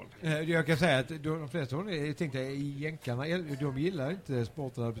sällan mål. Jag kan säga att de flesta tänkte i jänkarna, de gillar inte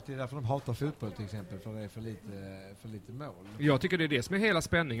sporten, det är därför de hatar fotboll till exempel, för det är för lite mål. Jag tycker det är det som är hela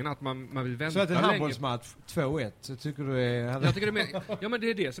spänningen, att man vill vänta. Så att en handbollsmatch 2-1, så tycker du är... Jag tycker det är ja, men det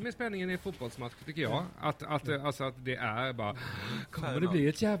är det som är spänningen i en fotbollsmatch, tycker jag. Att det är bara, kommer det bli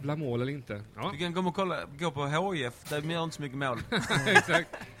ett jävla mål eller inte? Ja. Du kan gå på HIF, där gör inte så mycket mål. Exakt.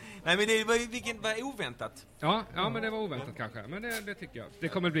 Nej, men det var oväntat. Ja, men det var oväntat kanske. Men det tycker jag. Det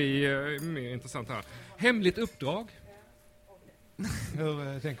kommer bli mer intressant här. Hemligt uppdrag.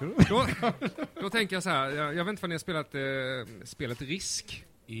 Hur tänker du? Då tänker jag så här. Jag vet inte om ni har spelat spelet Risk.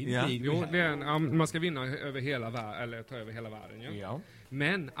 Ja. Jo, det är man ska vinna över hela världen, eller ta över hela världen. Ja.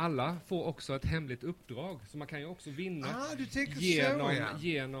 Men alla får också ett hemligt uppdrag. Så man kan ju också vinna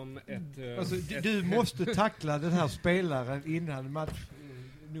genom ett... Alltså, du måste tackla den här spelaren innan match...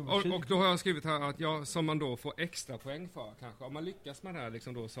 Och då har jag skrivit här att som man då får extra poäng för kanske. Om man lyckas med det här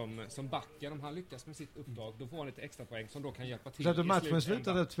liksom då som backen, om han lyckas med sitt uppdrag, då får han lite extra poäng som då kan hjälpa till. Så att om matchen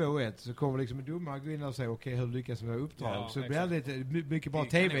slutar 2-1 så kommer liksom en domare gå in och säga okej, hur lyckas med uppdrag? Ja, så det blir lite mycket bra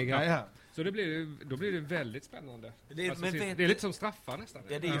tv-grejer här. Så då blir det väldigt spännande. Det är lite som straffar nästan.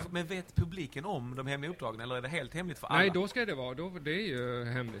 Ja, men vet publiken om de hemliga uppdragen, eller är det helt hemligt för alla? Nej, då ska det vara. Det är ju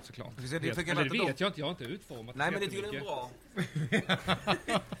hemligt såklart. Det vet jag inte, jag har inte utformat. Nej, men det tycker jag är bra.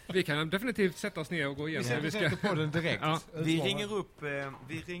 Vi kan definitivt sätta oss ner och gå igenom. Vi ska på den direkt. Ja. Vi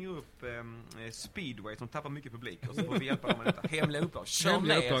ringer upp Speedway som tappar mycket publik, och så får vi hjälpa dem med detta. Hemliga uppdrag. Kör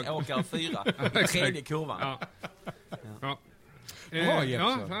ner, åkar 4. Tredje kurvan. Ja.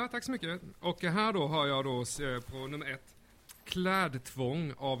 Tack så mycket. Och här då har jag då på nummer 1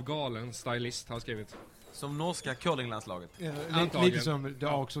 klädtvång av galen stylist har skrivit. Som norska curlinglandslaget. Lite som The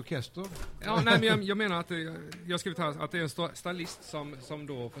Arks Orkester. Ja, nej, men jag menar att jag skrivit här att det är en stylist som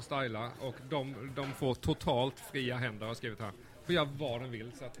då får styla, och de får totalt fria händer, har jag skrivit här. Får göra vad den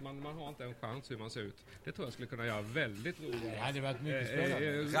vill, så att man har inte en chans hur man ser ut. Det tror jag skulle kunna göra väldigt roligt. Ja, det var mycket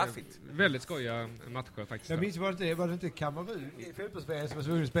spännande. Raffigt. Väldigt skojiga matcher faktiskt. Jag minns var det inte Kamerun i fotbollsspelare som var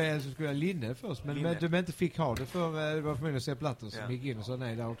tvungen att spela, som skulle ha linne först, men de inte fick ha det, för det var förmodligen Sepp Blatter som gick in och sa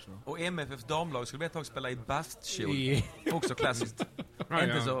nej där också. Och MFFs damlag skulle ett tag spela i bastkjol. Också klassiskt.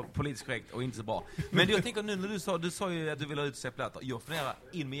 Inte så politiskt korrekt och inte så bra. Men jag tänker nu när du sa ju att du ville ha ut Sepp Blatter. Jag funderar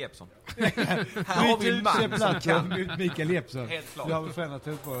in med Jeppsson. Här har vi en man som kan. Mikael Jeppsson. Helt klart. Du har väl förändrat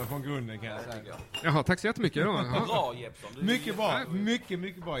fotbollen från grunden, kan jag säga. Jaha, tack så jättemycket då. Bra Jeppsson. Mycket bra. Mycket bra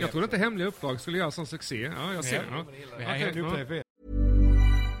Jeppsson. Jag trodde inte hemliga uppdrag skulle göra sån succé. Ja, jag ser.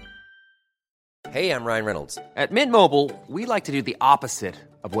 Hey, I'm Ryan Reynolds. At Mint Mobile, we like to do the opposite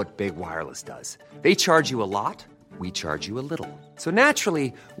of what Big Wireless does. They charge you a lot. We charge you a little. So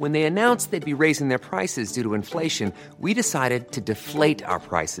naturally, when they announced they'd be raising their prices due to inflation, we decided to deflate our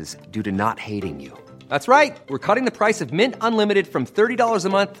prices due to not hating you. That's right. We're cutting the price of Mint Unlimited from $30 a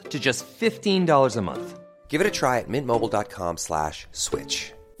month to just $15 a month. Give it a try at mintmobile.com/switch.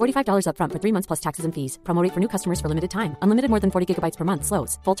 $45 up front for 3 months plus taxes and fees. Promo rate for new customers for limited time. Unlimited more than 40 gigabytes per month.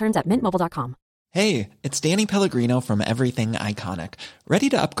 Slows full terms at mintmobile.com. Hey, it's Danny Pellegrino from Everything Iconic. Ready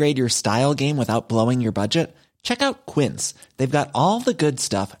to upgrade your style game without blowing your budget? Check out Quince. They've got all the good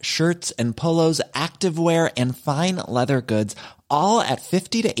stuff, shirts and polos, activewear, and fine leather goods, all at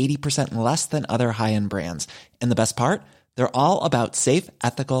 50 to 80% less than other high-end brands. And the best part? They're all about safe,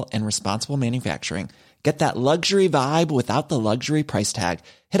 ethical, and responsible manufacturing. Get that luxury vibe without the luxury price tag.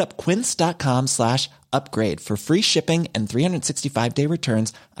 Hit up quince.com/upgrade for free shipping and 365-day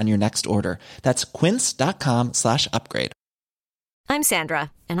returns on your next order. That's quince.com/upgrade. I'm Sandra,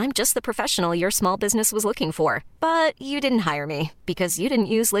 and I'm just the professional your small business was looking for. But you didn't hire me because you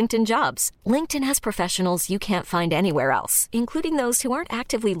didn't use LinkedIn Jobs. LinkedIn has professionals you can't find anywhere else, including those who aren't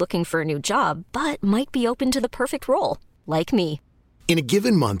actively looking for a new job, but might be open to the perfect role, like me. In a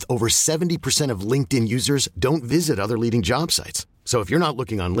given month, over 70% of LinkedIn users don't visit other leading job sites. So if you're not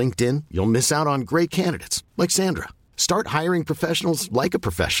looking on LinkedIn, you'll miss out on great candidates like Sandra. Start hiring professionals like a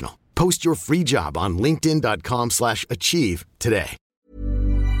professional. Post your free job on linkedin.com/achieve today.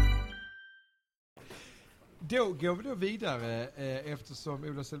 Då går vi då vidare eftersom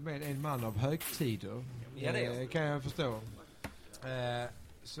Ola Selmén är en man av högtider. Ja, det kan jag förstå.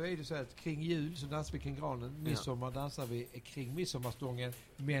 Så är det så att kring jul så dansar vi kring granen, midsommar dansar vi kring midsommarstången,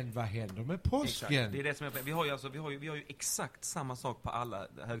 men vad händer med påsken? Exakt. Det är det som är, vi har ju exakt samma sak på alla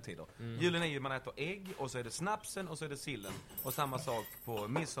högtider. Julen är ju man äter ägg och så är det snapsen och så är det sillen och samma sak på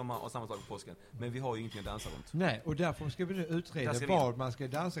midsommar och samma sak på påsken. Men vi har ju ingenting att dansa runt. Nej, och därför ska vi nu utreda vad man ska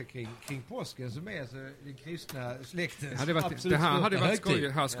dansa kring påsken som är alltså den kristna släktens absolut det här hade varit högtid. skoj.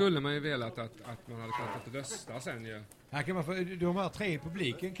 Här skulle man ju velat att man hade kunnat rösta sen ju. Här kan man de här tre i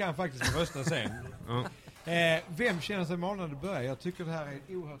publiken kan faktiskt rösta sen. Vem känner sig manad att börja? Jag tycker det här är en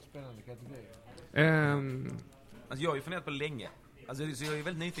oerhört spännande kategori. Alltså jag har ju funderat på länge. Alltså, så jag är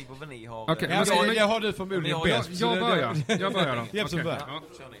väldigt nyfiken på vad ni har. Okay, det har du förmodligen bäst. Jag börjar då. Som börjar. Ja,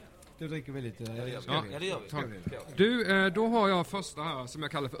 kör ni. Då dricker vi lite. Ja, det gör vi. Du, då har jag första här som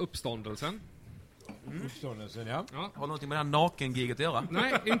jag kallar för uppståndelsen. Uppståndelsen, ja. Har någonting med det här nakengiget att göra?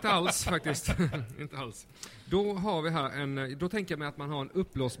 Nej, inte alls faktiskt. Inte alls. Då har vi här då tänker jag mig att man har en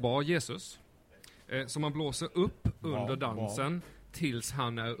uppblåsbar Jesus. Som man blåser upp under dansen tills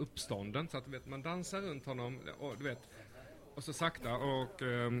han är uppstånden. Så att du vet, man dansar runt honom och du vet, och så sakta och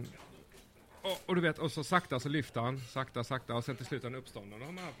du vet, och så sakta så lyfter han, sakta och sen till slut är han uppstånden. Då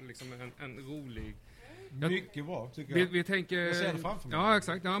har man liksom en rolig... Mycket bra, tycker jag. Vi tänker... Jag ser det framför mig. Ja,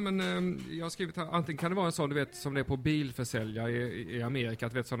 exakt. Ja, men jag har skrivit här, antingen kan det vara en sån, du vet, som det är på bilförsäljare i Amerika,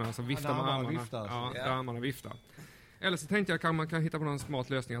 du vet, sådana som viftar med armarna. Där armarna viftar. Eller så tänkte jag att man kan hitta på någon smart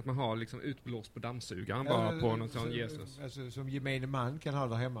lösning att man har liksom utblåst på dammsugaren bara på någon sån Jesus. Alltså, som gemene man kan ha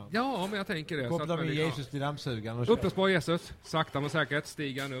där hemma. Ja, men jag tänker det. Koppla med Jesus till dammsugaren. Uppblåsbar Jesus, sakta men säkert,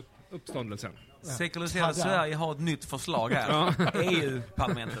 stiger han upp, uppståndelsen. Sekulariserade Sverige har ett nytt förslag här.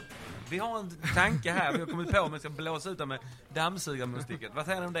 EU-parlamentet. Vi har en tanke här, vi har kommit på om vi ska blåsa ut med dammsugarmunstycket. Vad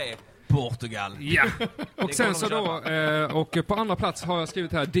säger du om det? Portugal. Ja. Och sen så då, och på andra plats har jag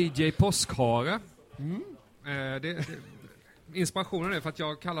skrivit här DJ Påskhare. Inspirationen är för att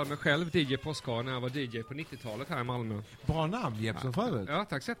jag kallade mig själv DJ Påskhare när jag var DJ på 90-talet här i Malmö. Bra namn, Jeppsson, förut. Ja,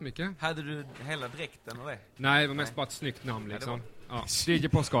 tack så mycket. Hade du hela dräkten och det? Nej, det var mest bara ett snyggt namn liksom. Ja, DJ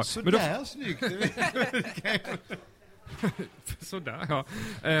Påskhare. Sådär snyggt. Sådär, ja.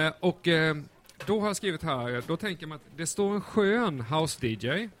 Och då har jag skrivit här, då tänker man att det står en skön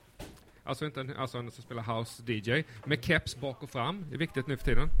house-DJ. Alltså inte en som spelar house-DJ. Med keps bak och fram. Det är viktigt nu för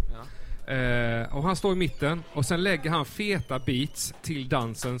tiden. Ja. Och han står i mitten och sen lägger han feta beats till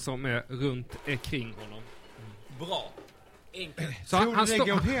dansen som är runt kring honom. Bra. Enkelt. Så han det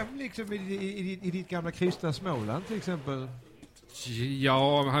går hem liksom i ditt gamla kristna Småland till exempel?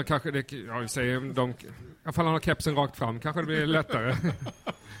 Ja, han kanske jag säger ifall han har kepsen rakt fram kanske det blir lättare.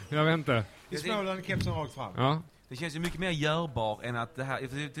 Jag vet inte. I Småland kepsen rakt fram. Ja. Det känns ju mycket mer görbar än att det här...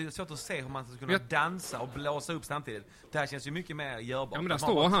 Det är svårt att se hur man ska kunna dansa och blåsa upp samtidigt. Det här känns ju mycket mer görbart. Ja, men där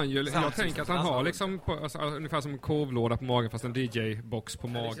står han ju. Jag tänker att han har liksom ungefär som en korvlåda på magen fast en DJ-box på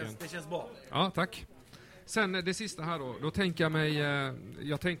magen. Det känns bra. Ja, tack. Sen det sista här då tänker jag mig...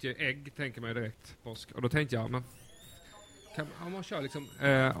 jag tänkte ju ägg, tänker mig direkt påsk. Och då tänkte jag, men... Om man kör liksom...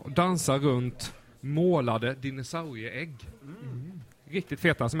 dansa runt målade dinosaurieägg. Riktigt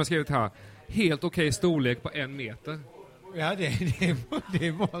feta, som jag skrivit här. Helt okej storlek på 1 meter. Ja, det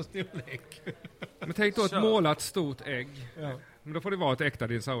är bra storlek. Men tänk då ett målat stort ägg. Men då får det vara ett äkta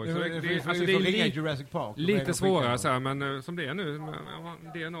dinosaurie. Så det är Jurassic Park. Lite svårare så här, men som det är nu.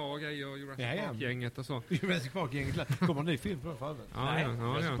 DNA och grejer och Jurassic Park-gänget och så. Jurassic Park-gänget. Kommer en ny film på den för övrigt? Nej.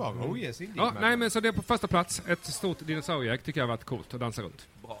 Jurassic Park. Nej, men så det är på första plats. Ett stort dinosauriegäng tycker jag har varit coolt att dansa runt.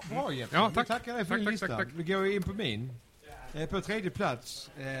 Bra Jeppe. Ja, tack. Tackar dig för din lista. Tack. Vi går in på min. På tredje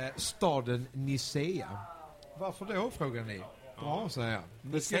plats, staden Nicaea. Varför då, frågar ni? Bra, säger jag.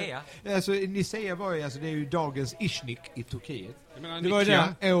 Nicaea? Alltså, Nicaea var ju, det är ju dagens Iznik i Turkiet. Det var ju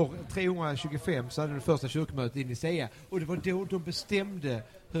där år 325 så hade det första kyrkomötet i Nicaea. Och det var då de bestämde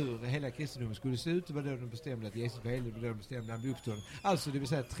hur hela kristendomen skulle se ut. Det var då de bestämde att Jesus var helig. Det var då de bestämde att han blev uppstånden. Alltså, det vill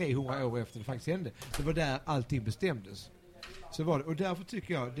säga 300 år efter det faktiskt hände. Det var där allting bestämdes. Så var det. Och därför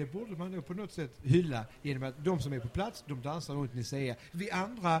tycker jag, det borde man nog på något sätt hylla genom att de som är på plats, de dansar runt Nicaea. Vi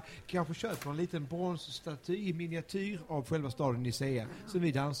andra kanske köper en liten bronsstaty i miniatyr av själva staden Nicaea som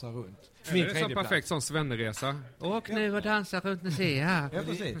vi dansar runt. Min det är så perfekt som Svenneresa. Och nu och dansar runt Nicaea. Ja,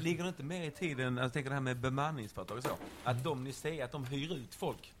 precis. Ligger det inte mer i tiden, jag tänker det här med bemanningsföretag och så, att de Nicaea, att de hyr ut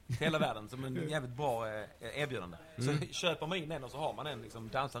folk till hela världen som en jävligt bra erbjudande. Så köper man in en och så har man en liksom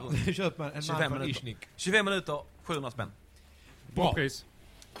dansar runt. Köper man en 25 man minuter. 25 minuter, 700 spänn. Bra pris.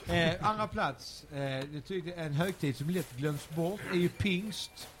 Andra plats, jag tyckte en högtid som lätt glöms bort är ju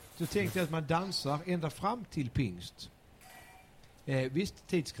pingst. Så tänkte jag att man dansar ända fram till pingst. Visst,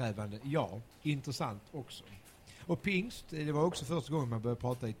 tidskrävande, ja. Intressant också. Och pingst, det var också första gången man började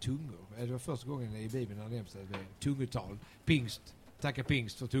prata i tungor. Det var första gången i Bibeln när det nämns tungotal. Pingst, tacka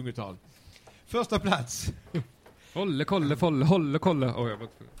pingst för tungotal. Första plats. Hålle, kolle.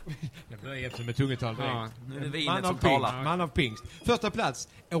 Jag börjar hjälpa med tungotal direkt. Ja, nu är det vinet som talar. Man av pingst. Första plats,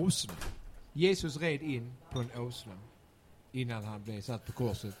 åsna. Jesus red in på en åsna innan han blev satt på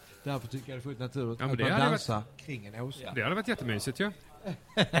korset. Därför tycker jag det är fullt naturligt att man dansar kring en åsna. Det hade varit jättemysigt ju.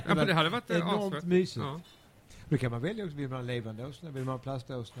 Ja, det hade varit enormt mysigt. Ja. Då kan man välja också, vill man ha levande åsna, vill man ha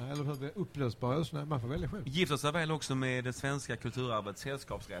plaståsna eller hur upplösbara åsna, man får välja själv. Gifter sig väl också med det svenska kulturarbets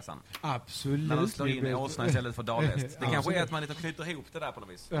sällskapsresan. Absolut. När de slår in åsna istället för dalhäst. Det kanske är att man inte knyter ihop det där på något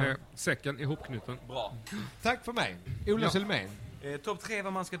vis. Ja. Säcken ihopknuten. Bra. Tack för mig. Ola Selmén. Topp 3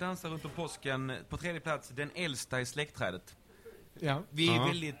 vad man ska dansa runt om påsken. På tredje plats, den äldsta i släktträdet. Ja. Vi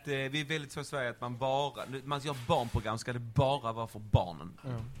är väldigt så i Sverige att man gör barnprogram ska det bara vara för barnen.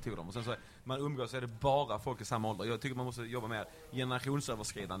 Tog dem. Och sen så man umgås så är det bara folk i samma ålder. Jag tycker man måste jobba mer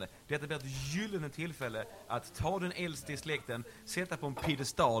generationsöverskridande. Detta blir ett gyllene tillfälle att ta den äldste i släkten, sätta på en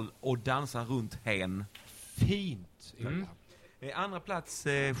piedestal och dansa runt hen. Fint. Andra plats,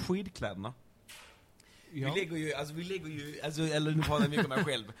 skidkläderna. Ja. Vi lägger ju, eller nu pratar jag mycket om mig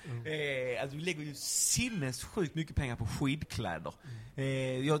själv. Vi lägger ju sinnessjukt mycket pengar på skidkläder.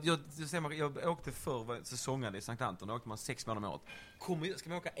 Jag åkte för säsongen i Sankt Anton, då åkte man 6 månader om året. Ska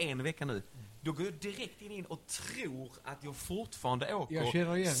vi åka en vecka nu? Då går jag direkt in och tror att jag fortfarande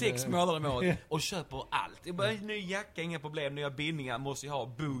åker 6 månader om året och köper allt. Jag bara, ny jacka, inga problem, nya bindningar, måste jag ha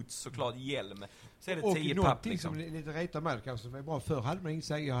boots, såklart hjälm. Så är det 10 papp liksom. Som lite retar med kanske som är bra. Förr hade man inget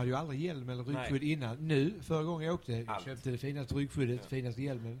säga, jag hade ju aldrig hjälm eller ryggskydd innan. Nu, förra gången jag åkte, jag köpte det finaste ryggskyddet, finaste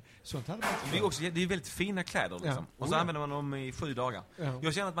hjälmen. Sånt hade man inte. Det är väldigt fina kläder liksom. Och så använder man dem i 7 dagar.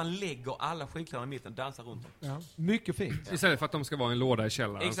 Jag känner att man lägger alla skitkläderna i mitten, dansar runt dem. Ja. Mycket fint. Istället för att de ska vara en låda i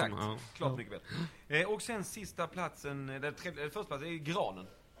källaren. Exakt, klart mycket väl. Och sen sista platsen, första platsen är granen.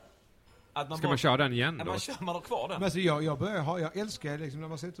 Ska man köra den igen då? Man har kvar den. Men alltså jag älskar liksom när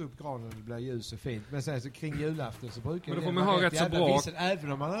man sätter upp granen och det blir ljus och fint. Men sen så kring julafton så brukar det får man ha rätt så bra.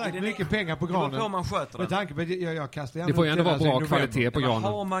 Även om man har lagt mycket pengar på granen. Det beror på man sköter den. Med tanke på jag kastar det får ju ändå vara bra kvalitet på granen.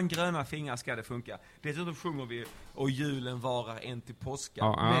 Har man gröna fingrar ska det funka. Dessutom sjunger vi och julen varar en till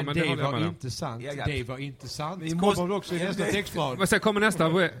påskan. Ja, men det var inte sant. Det var inte sant. Vi kommer också i nästa textrad. Men sen kommer nästa.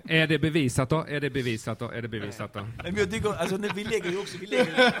 Är det bevisat då? Är det bevisat då? Men jag tycker, alltså vi lägger ju också...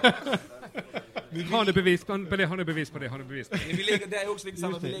 Har ni bevis på det? Har ni bevis på det? Vi lägger det också lite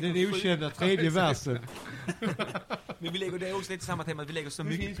samma. Den okända tredje versen. Men vi lägger det också lite samma tema att vi lägger så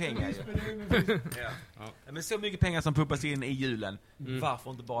mycket pengar. Men så mycket pengar som pumpas in i julen.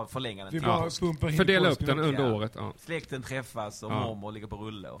 Varför inte bara förlänga den? Vi bara pumpar in. Fördela upp den under året. Ja. Släkten träffas och mormor ligger på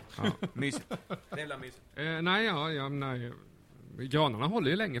rulle. Mysigt. Det är mysigt. Nej. Granarna håller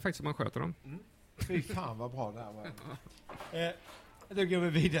ju länge faktiskt om man sköter dem. Fy fan vad bra det här var. Då går vi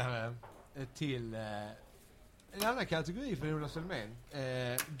vidare till en annan kategori för Ola Selmén.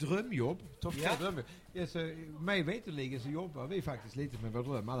 Drömjobb. Topp 3 drömjobb. Alltså, mig veterligen så jobbar vi faktiskt lite med vår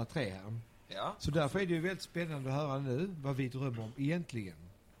dröm, alla 3 här. Ja. Så därför är det ju väldigt spännande att höra nu vad vi drömmer om egentligen.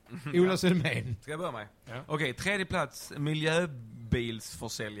 Ola Selmén. Ska jag börja med? Ja. Okej, tredje plats,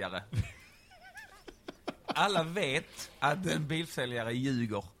 miljöbilsförsäljare. alla vet att en bilförsäljare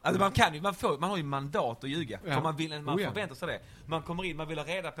ljuger. Alltså man har ju mandat att ljuga. Ja. För man förväntar sig det. Man kommer in, man vill ha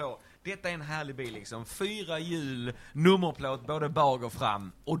reda på, detta är en härlig bil liksom. 4 hjul, nummerplåt både bak och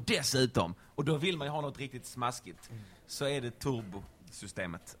fram. Och dessutom, och då vill man ju ha något riktigt smaskigt. Så är det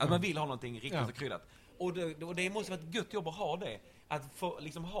turbosystemet. Att man vill ha någonting riktigt så kryddat. Och det måste vara ett gött jobb att ha det. Att få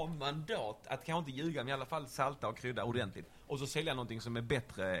liksom ha mandat att kanske inte ljuga, men i alla fall salta och krydda ordentligt. Och så sälja någonting som är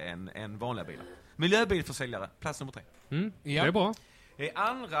bättre än vanliga bilar. Miljöbilförsäljare, plats nummer 3. Det är bra.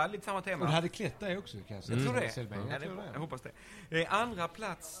 Andra, lite samma tema. Och det hade klätt dig också kanske. Jag tror det. Jag hoppas det. Andra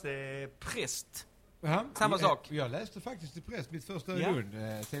plats, präst. Samma sak. Jag läste faktiskt till präst mitt första Lund,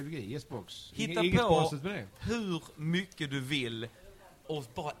 teologi, S-box. Hitta på hur mycket du vill och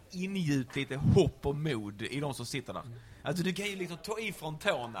bara ingjuta lite hopp och mod i de som sitter där. Alltså du kan ju liksom ta ifrån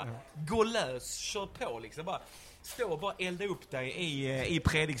tårna, gå lös, kör på liksom, bara stå och bara elda upp dig i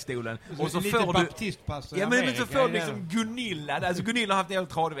predikstolen. Och så lite får baptistpass. Ja, men så får du liksom Gunilla. Alltså Gunilla har haft en helt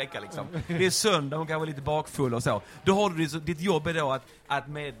tradig vecka liksom. Det är söndag, hon kan vara lite bakfull och så. Då har du ditt jobb är då att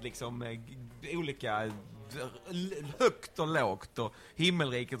med liksom olika högt och lågt och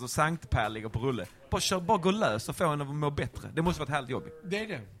himmelriket och sanktpär ligger på rulle. Bara gå lös och få henne att må bättre. Det måste vara ett härligt jobb. Det är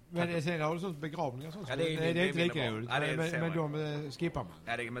det. Men sen har du sånt begravningar och sånt. Ja, det är inte lika roligt. Men de skippar man.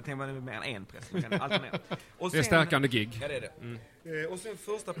 Ja, men tänk man mer än en präst. Man kan alternera. Det är stärkande gig. Ja, det är det. Och sen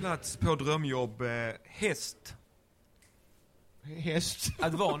första plats på drömjobb, häst. Häst?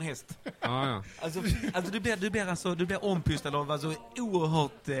 Att vara en häst. Ja. Alltså du blir ompystad av alltså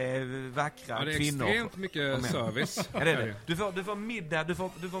oerhört vackra det är kvinnor. Extremt mycket service. Ja, det är det. Du får middag, du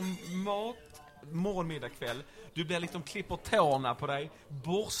får mat, morgon, middag, kväll. Du blir liksom klipper tårna på dig,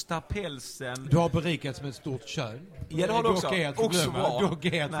 borstar pälsen. Du har berikats med ett stort kön. Ja, det har du också. Också bra.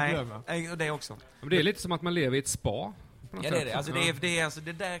 Nej, det också. Men det är lite som att man lever i ett spa. Ja, det är det. Alltså,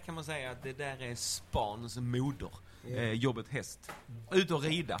 det där kan man säga att det där är spans moder. Jobbet häst. Ut och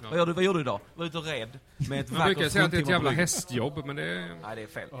rida. Ja. Vad gör du idag? Var ute och red med ett man brukar säga att det är ett jävla hästjobb, men det är... Nej, det är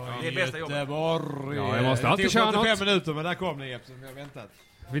fel. Det är bästa jobbet. Ja, jag måste alltid köra något. 5 minuter, men där kom ni eftersom jag väntat.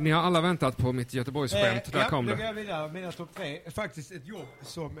 Ni har alla väntat på mitt Göteborgsskämt. Där kom det. Jag vill mina topp 3. Faktiskt ett jobb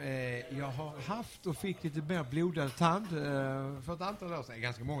som jag har haft och fick lite mer blodad tand för ett antal år sedan.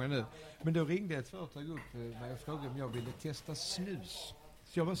 Ganska många nu. Men då ringde ett företag upp mig och frågade om jag ville testa snus.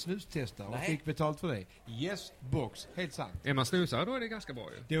 Så jag var snustestare och fick betalt för det. Yes, box. Helt sant. Är man snusare då är det ganska bra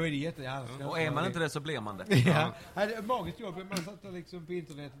ju. Då är det jätte... Och är man inte det så blir man det. Ja. Det är ett magiskt jobb. Man satt där liksom på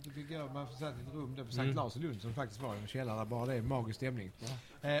internet och fick göra, man satt i ett rum där på Sankt Lars i Lund som faktiskt var en källare bara. Det är en magisk stämning.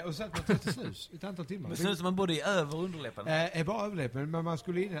 Och så satt man och testade snus ett antal timmar. Men snus man både i över- och underläppen? Bara överläppen. Men man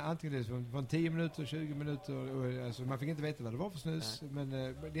skulle in antingen från 10 minuter, 20 minuter. Och, alltså, man fick inte veta vad det var för snus.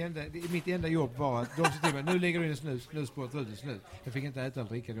 Men mitt enda jobb var att de sa till mig, nu lägger du in en snusbåt ut i snus. Jag fick inte äta eller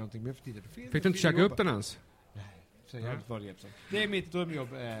dricka någonting. Men fick du inte käka upp den ens? Nej, så jag var det hjälpsamt. Det är mitt drömjobb.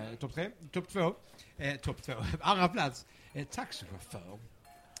 Topp 3. Topp 2. Andra plats. Taxichaufför.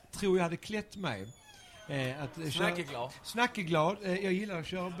 Tror jag hade klätt mig. Snackeglad. Jag gillar att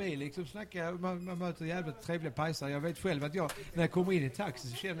köra bil liksom, man möter jävligt trevliga pajsar. Jag vet själv att när jag kommer in i taxi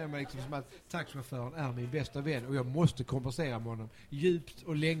så känner jag mig liksom som att taxichauffören är min bästa vän och jag måste konversera med honom djupt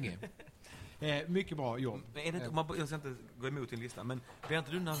och länge. Mycket bra jobb. Men är det inte, jag ska inte gå emot din lista, men blir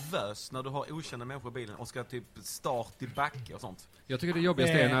inte du nervös när du har okända människor i bilen och ska typ start i backe och sånt? Jag tycker det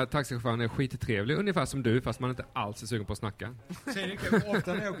jobbigaste är när taxichauffören är skittrevlig, ungefär som du, fast man inte alls är sugen på att snacka.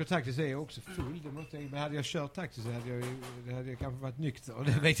 Ofta när jag åker taxi så är jag också full. Men hade jag kört taxi så hade jag kanske varit nykter. Och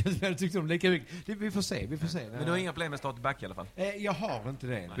det vet jag inte, jag tyckte om lika mycket. Vi får se. Men du har inga problem med start i backe i alla fall? Jag har inte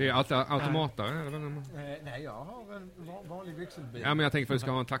det. Det är alltid automatare, eller? Nej, jag har en vanlig växelbil. Ja, men jag tänker för att du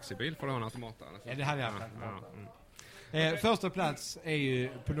ska ha en taxibil får du ha en automatare. Ja, det hade jag haft. Första plats är ju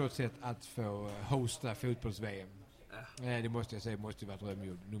på något sätt att få hosta fotbolls-VM. Det måste jag säga, måste vara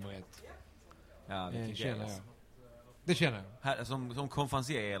drömjobb nummer 1. Ja, det känner jag. Det känner jag. Som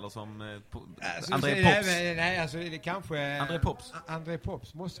konferencier eller som André Pops? Nej, alltså det kanske... André Pops? André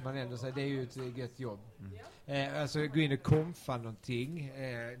Pops måste man ändå säga. Det är ju ett gött jobb. Alltså gå in och konfa någonting.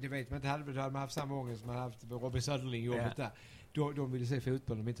 Det vet man inte. Då hade man haft samma ångest som man haft på Robin Söderling jobbet där. De ville se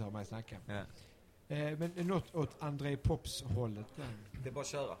fotboll, de inte har med att snacka. Ja. Men något åt André Pops-hållet. Det är bara att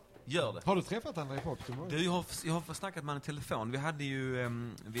köra. Gör det. Har du träffat André Pops? Jag har snackat med en telefon. Vi hade ju,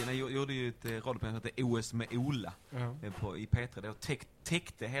 vi gjorde ju ett radioprogram som hette OS med Ola i P3. Jag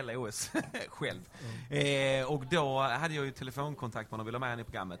täckte hela OS själv. Och då hade jag ju telefonkontakt med honom och ville ha med honom i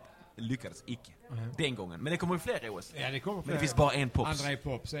programmet. Lyckades icke. Den gången. Men det kommer ju fler OS. Ja, det kommer fler. Men det finns bara en Pops. André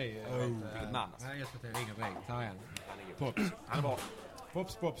Pops är jag ska ta ingen direkt. Ta igen. Pops. Han är bra.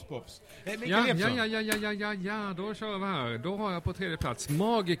 Pops. Ja, då kör vi här. Då har jag på 3:e plats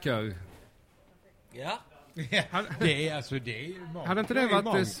Magiker. Ja. Det är magiskt. Hade inte det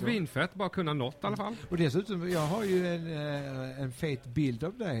varit svinfett, bara kunna något i alla fall? Och dessutom, jag har ju en fet bild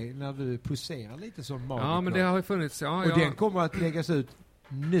av dig när du poserar lite som magiker. Ja, men det har ju funnits. Ja, och den kommer att läggas ut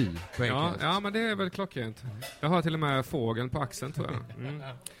nu på ja, men det är väl klockrent. Jag har till och med fågeln på axeln, tror jag.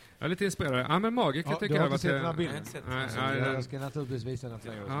 Jag är lite inspirerad. Ja, men magiker tycker jag. Du har inte sett den här bilden? Nej, jag ska naturligtvis visa den för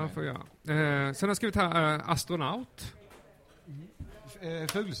er. Ja, får jag. Sen har skrivit här astronaut.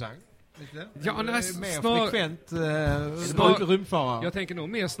 Fågelsang. Ja, mer frekvent rymdfarare. Jag tänker nog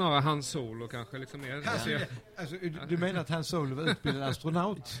mer snarare Han Solo kanske. Liksom mer, alltså, du menar att Han Solo var utbildad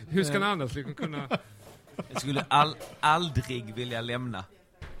astronaut? Hur ska han annars liksom kunna... Jag skulle aldrig vilja lämna.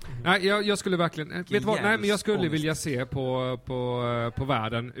 Nej, jag skulle verkligen... Vet du vad? Nej, men jag skulle vilja se på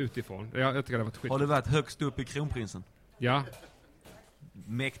världen utifrån. Jag tycker det har varit skit. Har du varit högst upp i Kronprinsen? Ja.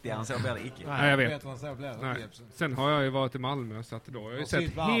 Mäktigare än så blir det icke. Nej, jag vet. Nej. Sen har jag ju varit i Malmö, så att då har jag ju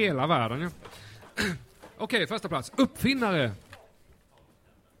sett hela världen. Ja. Okej, första plats. Uppfinnare.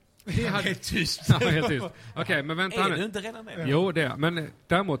 Helt tyst. Ja, helt tyst. Okej, men vänta nu. Är du inte redan med? Jo, det är. Men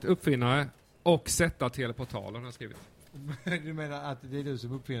däremot uppfinnare och sätta teleportalen har jag skrivit. Du menar att det är du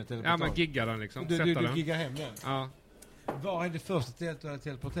som uppfinner teleportalen? Ja, men giggar den liksom. Du giggar hem den? Ja. Var är det första stället du har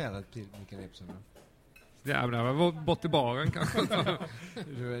teleporterat till, Mikael Epson? Ja, men det var bort i baren kanske.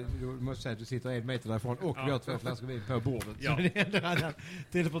 Du måste säga att du sitter 1 meter därifrån och vi har 2 flaskor vin på bordet. Ja. Så det är han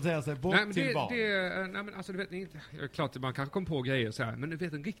teleporterar sig bort till baren. Nej, men alltså, du vet inte. Klart att man kanske kommer på grejer så här, men du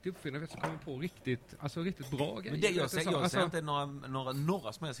vet en riktig uppfinnare som kommer på riktigt bra grejer. Men det jag ser inte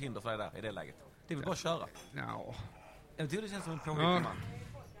några som helst hinder för det där i det läget. Det vill bara köra. Ja. Jag tycker det känns som en påhittad man.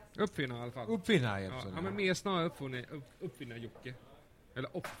 Uppfinnare i alla fall. Uppfinnare, ja, men mer snarare uppfinnar-Jocke. Eller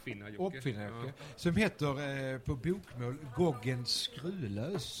Uppfinnar-Jocke. Som heter på bokmål Goggen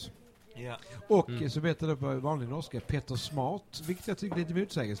Skrulös. Ja. Och som heter det på vanlig norska Petter Smart, vilket jag tycker är lite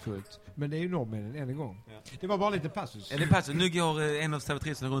motsägelsefullt. Men det är ju norrmännen än en gång. Ja. Det var bara lite passus. Ja, det passus. Nu går en av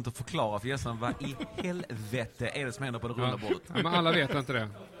servitriserna runt och förklarar för gästerna vad i helvete är det som händer på det runda bordet. Ja, men alla vet inte det.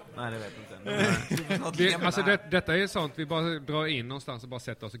 Nej, det vet inte. Alltså detta är sånt vi bara drar in någonstans och bara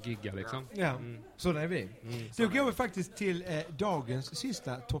sätter oss och giggar liksom. Ja, så är vi. Då går vi faktiskt till dagens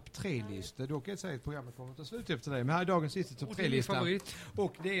sista topp 3-lista. Då kan jag säga att programmet kommer att ta slut efter det. Men här är dagens sista topp 3-lista.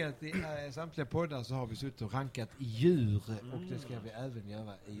 Och det är att i samtliga poddar så har vi suttit och rankat djur. Och det ska vi även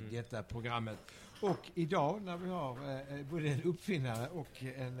göra i detta programmet. Och idag när vi har både en uppfinnare och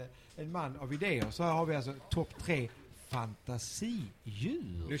en man av idéer så har vi alltså topp 3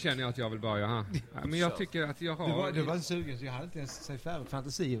 fantasidjur. Nu känner jag att jag vill börja här. Men jag tycker att jag har... Du var sugen så jag hade inte ens sagt färdigt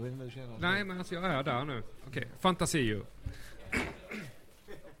fantasier. Nej, men alltså jag är där nu. Okej, fantasidjur.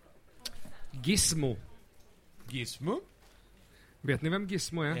 Gizmo. Gizmo? Vet ni vem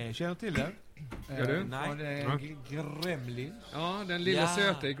Gizmo är? Jag känner till det. Gör du? Nej. Gremlins. Ja, den lilla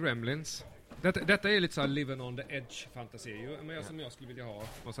söta i Gremlins. Detta är lite så här living on the edge fantasier. Men som jag skulle vilja ha.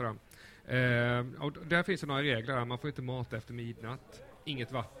 Och sådär. Och där finns det några regler där. Man får inte mata efter midnatt.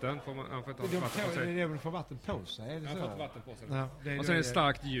 Inget vatten. Man får inte ha vatten på sig. Det är väl få vatten på sig? Är det så? Man får vatten på sig. Ja, och sen är det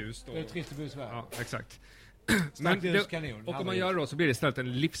starkt ljus då. Det är trist att bo i Sverige. Ja, exakt. Kanon. Och om man gör då så blir det istället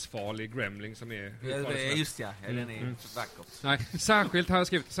en livsfarlig gremling som är... Just ja, den är vacker. Nej, särskilt har jag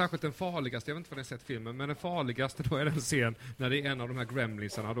skrivit, särskilt den farligaste, jag vet inte vad ni har sett filmen, men den farligaste då är den scen när det är en av de här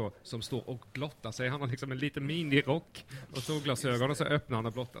gremlingsarna då som står och blottar sig. Han har liksom en liten minirock och solglasögon och så öppnar han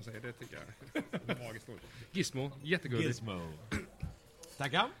och blottar sig. Det tycker jag är magiskt. Gizmo, jättegulligt. Gizmo.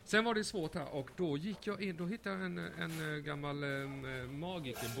 Tackar. Sen var det svårt här och då gick jag in, då hittade jag en gammal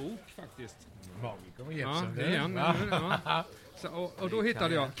magikerbok faktiskt. Magiker med ja, det är en. Ja. Och då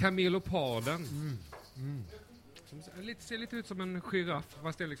hittade jag Kameloparden. Som ser lite ut som en giraff,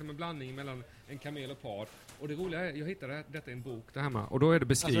 fast det är liksom en blandning mellan en kamel och pard. Och det roliga är, jag hittade detta i en bok där hemma. Och då är det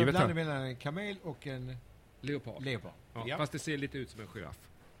beskrivet alltså en blandning mellan en kamel och en leopard. Ja. Fast det ser lite ut som en giraff.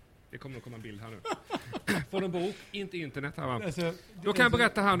 Det kommer att komma en bild här nu. Från en bok, inte internet här va? Alltså, då kan jag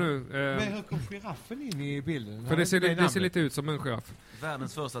berätta här nu. Men hur kom giraffen in i bilden? För det ser lite ut som en giraff.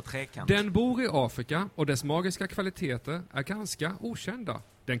 Världens första trekant. Den bor i Afrika och dess magiska kvaliteter är ganska okända.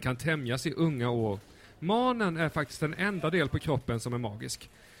 Den kan tämjas i unga år. Manen är faktiskt den enda del på kroppen som är magisk.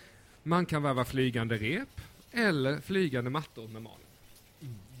 Man kan väva flygande rep eller flygande mattor med manen.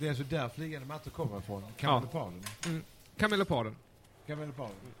 Det är alltså där flygande mattor kommer ifrån? Kameloparden? Ja. Kameloparden.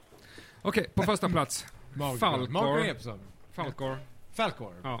 Kameloparden. Okej, på första plats. Falkor. Marco Epson. Falkor.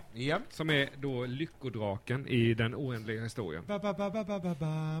 Falkor. Ja. Ja. Som är då lyckodraken i den oändliga historien. Ni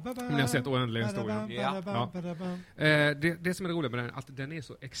har sett oändliga historien. Ja. Det som är roligt med den är att den är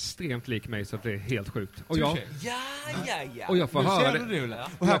så extremt lik mig så att det är helt sjukt. Och jag får Nu höra ser det. du det.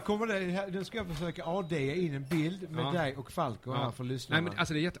 Och här kommer det. Nu ska jag försöka AD in en bild med dig och Falkor här för lyssnarna. Nej, men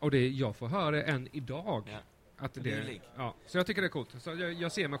alltså jag får höra det än idag. Ja. Att det är lik. Ja. Så jag tycker det är coolt. Så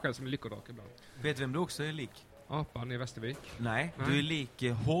jag ser mig själv som en lyckodrake ibland. Vet du vem du också är lik? Apan i Västervik. Nej. Du är lik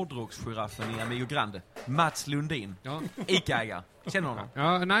hårdrocksgiraffen i Amigo Grande. Mats Lundin. Ja. Ica-ägare. Känner du honom?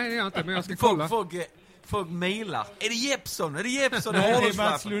 Ja, nej det är jag inte, men jag ska kolla. Folk mailar. Är det Jeppsson? Är det Jeppsson? Nej, det är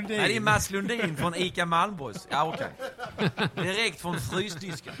Mats Lundin. Nej, det är Mats Lundin från Ica Malmborgs. Ja, okej. Direkt från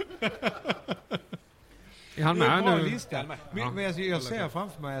frysdisken. Är han Det är med en bra nu? lista. Men alltså, jag ser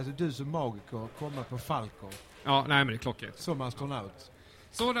framför mig du som magiker komma på Falkor Ja, nej men det är klockrent. som astronaut.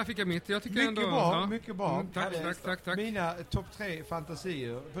 Så där fick jag mitt. Jag tycker Mycket ändå, bra, ja. mycket bra. Tack. Mina topp 3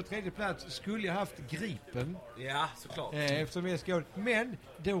 fantasier. På tredje plats skulle jag haft Gripen. Ja, såklart. Eftersom jag ska... Men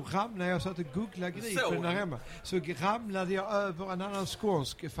då ramlade jag så att googlade Gripen där hemma. Så ramlade jag över en annan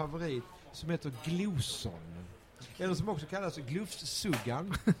skånsk favorit som heter Gloson. Eller som också kallas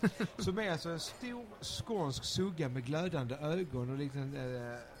glufssuggan. Som är alltså en stor skånsk sugga med glödande ögon och liksom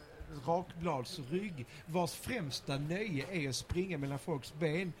rakbladsrygg, vars främsta nöje är att springa mellan folks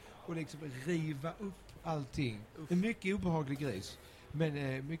ben och liksom riva upp allting. En mycket obehaglig gris.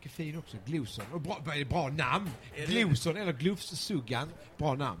 Men mycket fin också, Gloson. Och bra namn! Gloson eller glufssuggan,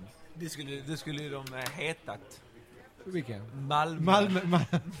 bra namn. Det skulle de hetat. Vilka?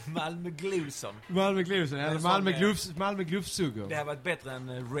 Malmö Gloson. Malmö Gloson, eller Malmö glufssuggor. Det har varit bättre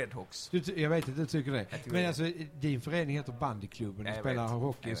än Redhawks. Jag vet att du tycker det. Men alltså, din förening heter Bandyklubben. Du spelar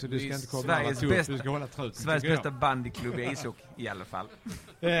hockey, så du ska inte komma Sveriges bästa, du ska hålla truten. Sveriges bästa bandyklubb i ishockey i alla fall.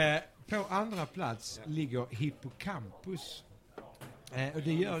 På andra plats ligger Hippocampus. Och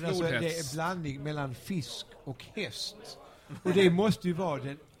det gör alltså, det är blandning mellan fisk och häst. Och det måste ju vara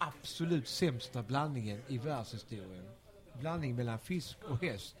den absolut sämsta blandningen i världshistorien. Blandning mellan fisk och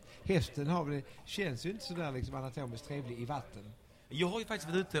häst. Hästen känns ju inte så där liksom anatomiskt trevlig i vatten. Jag har ju faktiskt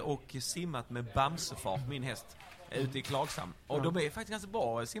varit ute och simmat med Bamsefart, min häst, ute i Klagshamn. Och de är faktiskt ganska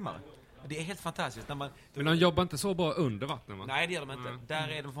bra simmare. Det är helt fantastiskt. Men de jobbar inte så bra under vattnet, va? Nej, det gör de inte. Där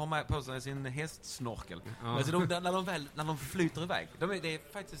är de får med på sig sin hästsnorkel. Alltså när de flyter iväg. Det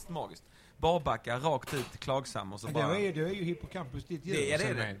är faktiskt magiskt. Barbackar rakt ut Klagshamn och så bara... Det är ju Hippocampus ditt djur. Det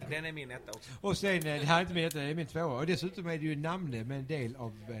är det. Den är min etta också. Och sen, det här är inte min etta, det är min tvåa. Och dessutom är det ju namnet med en del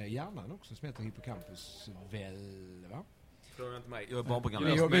av hjärnan också som heter Hippocampus. Väl, va? Frågar inte mig. Jag är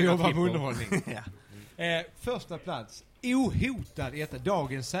barnprogramledare. Jag jobbar med underhållning. Första plats. Ohotad etta.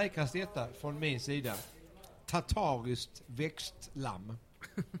 Dagens säkraste etta från min sida. Tatariskt växtlamm.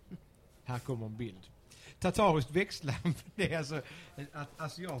 Här kommer en bild. Tatariskt växtlamm, det är alltså en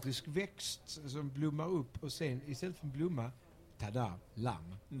asiatisk växt som blommar upp och sen istället för blomma, tada,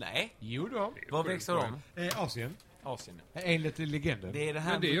 lamm. Nej. Jo då. Var växer de? Asien. Asien. Enligt legenden. Det är det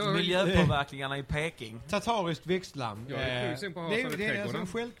här miljöpåverkningarna i Peking. Tatariskt växtlamm. Jag är sjukt på att ha det är alltså en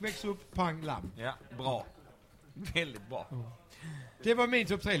skälk växer upp, pang, lamm. Ja, bra. Väldigt bra. Det var min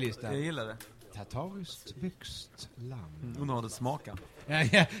topp 3-lista. Jag gillar det. Tatariskt växtlamm. Undrar hur det smakar.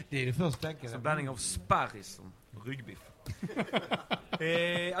 Ja, det är det första tanken. Så blandning av sparris och ryggbiff.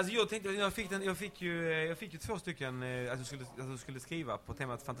 Alltså jag tänkte, jag fick ju 2 stycken att jag skulle skriva på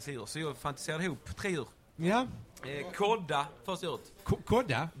temat fantasier. Så jag fantiserade ihop 3 djur. Ja. Kodda, första djuret.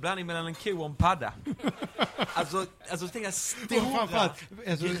 Kodda? Blandning mellan en ko och en padda. alltså tänker jag stora,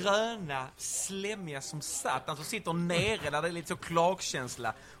 gröna, slemmiga som satt. Alltså sitter nere där det är lite så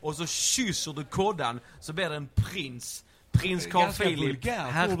klagkänsla. Och så kysser du koddan så blir det en prins. Prins Carl Philip,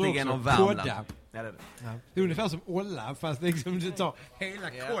 hertigen av Värmland. Kodda. Ja, det är det. Ja. Det är ungefär som olla, fast liksom du tar hela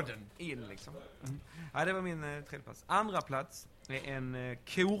kodden. In liksom. Ja, det var min tredje plats. Andra plats är en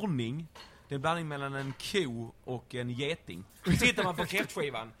korning. Det är en blandning mellan en ko och en geting. Sitter man på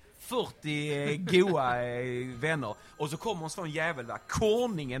kräftskivan, 40 goa vänner. Och så kommer en sån jävel där.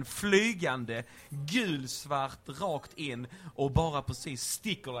 Korningen flygande, gulsvart rakt in. Och bara precis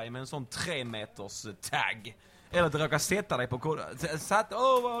sticker dig med en sån 3 meters tagg. Eller att du råkar sätta dig på vad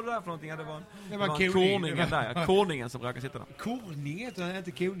var det där för någonting? Det var en korningen där. Korningen som råkar sitta där. Korning heter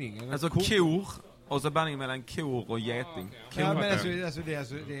inte koning. Alltså kor. Och så blandning mellan kor och geting. Ja, men alltså det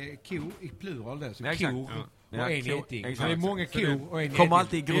är ko i plural det. Så kor och en geting. Det är många kor och en geting. Kommer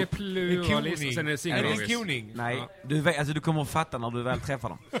alltid i grupp. Det är pluralist och sen är det singularis. Är det en koning? Nej, du kommer att fatta när du väl träffar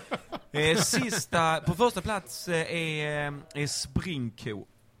dem. På första plats är springko.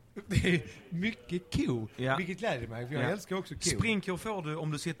 Det är mycket ko, Ja. vilket gläder mig, för jag älskar också ko. Springkor får du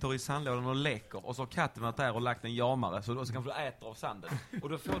om du sitter i sandlådan och leker och så har katten varit där och lagt en jamare så kanske du äter av sanden. Och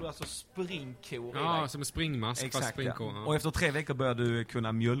då får du alltså springkor i Ja, dig. som en springmask fast Exakt, springkor. ja. Och efter 3 veckor börjar du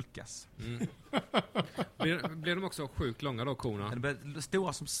kunna mjölkas. Blir de också sjukt långa då, korna? Det blir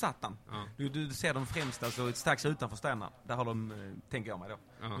stora som satan. Ja. Du ser dem främst alltså strax utanför städerna. Där har de, tänker jag mig då.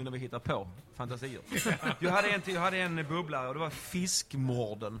 Ja. Nu när vi hittar på fantasier. jag hade en bubblare och det var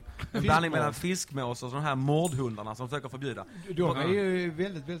fiskmorden. En blandning mellan fiskmås och sådana här mordhundarna som försöker förbjuda. De är ju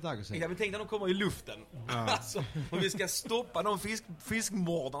väldigt, väldigt aggressiva. Ja, vi tänkte att de kommer i luften. Alltså, om vi ska stoppa de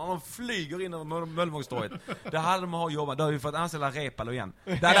fiskmordarna, de flyger in över Möllevångstorget. Det hade de att jobba. Då har vi fått anställa Repalo igen.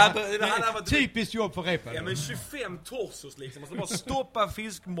 Det hade varit typiskt jobb för Repalo. Ja, men 25 torsos liksom. Alltså bara stoppa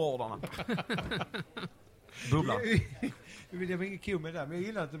fiskmordarna. Bubblar. Det var ingen ko med där, men jag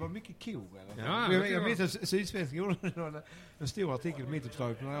gillar att det var mycket ko. Eller? Ja, jag minns att Sydsvenskan gjorde en stor artikel på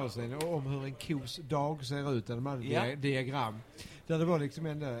mittuppslaget för några år sedan om hur en kos dag ser ut. Där de hade diagram. Där det var liksom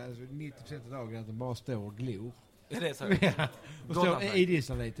ändå 90% av dagen att de bara står och glor. Är det så? Ja. Och står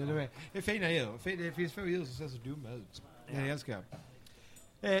idissar lite. Det är fina djur. Det finns få djur som ser så dumma ut. Det älskar jag.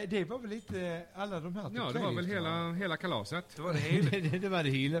 Det var väl lite alla de här. Ja, det var väl hela kalaset. Det var det hela. det var det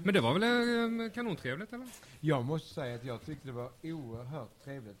hela. Men det var väl kanontrevligt, eller? Jag måste säga att jag tyckte det var oerhört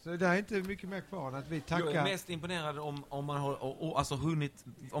trevligt. Så det är inte mycket mer kvar än att vi tackar. Jag är mest imponerad om man har alltså hunnit,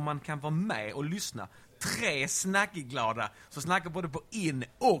 om man kan vara med och lyssna. 3 snackiglada så snackar både på in-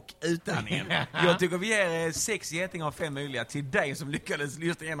 och utandningen. Jag tycker vi ger 6 getingar av 5 möjliga till dig som lyckades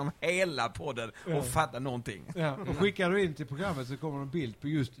lyssna igenom hela podden och fatta någonting. Ja, och skickar du in till programmet så kommer en bild på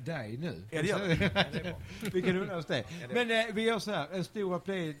just dig nu. Ja, det gör det. Vi kan undra oss det. Men vi gör så här, en stor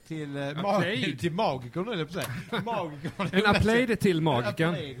applåd till Magiker nu, på sig. En applåd till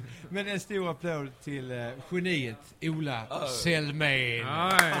Magiker. Men en stor applåd till geniet Ola Selmén.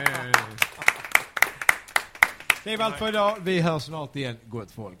 Det var allt för idag. Vi hörs snart igen,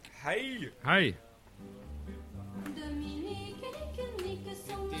 gott folk. Hej! Hej!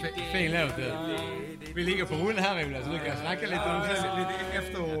 Fin låt. Vi ligger på rull här, Ola, så du kan snacka lite om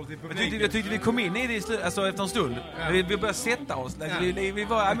efterhåll till publiken. Jag tyckte vi kom in i det alltså efter en stund. Vi började sätta oss. Vi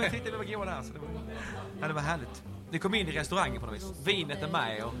var, men jag tyckte vi var goda där. Så det var härligt. Vi kom in i restaurangen på något vis. Vinet är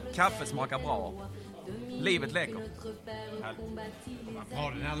med och kaffet smakar bra. Livet leker. Bra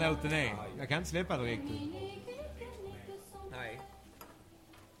den här låten är. Jag kan inte släppa det riktigt. Nej.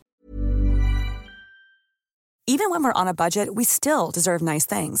 Even when we're on a budget, we still deserve nice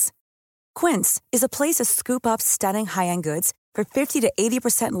things. Quince is a place to scoop up stunning high-end goods for 50 to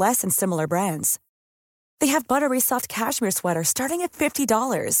 80% less than similar brands. They have buttery soft cashmere sweaters starting at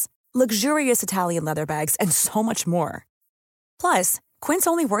 $50, luxurious Italian leather bags, and so much more. Plus, Quince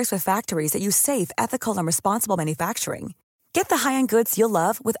only works with factories that use safe, ethical, and responsible manufacturing. Get the high-end goods you'll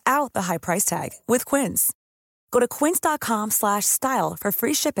love without the high price tag with Quince. Go to quince.com/style for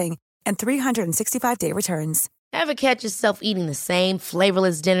free shipping and 365-day returns. Ever catch yourself eating the same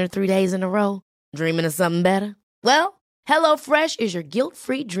flavorless dinner 3 days in a row? Dreaming of something better? Well, HelloFresh is your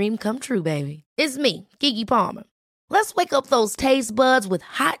guilt-free dream come true, baby. It's me, Keke Palmer. Let's wake up those taste buds with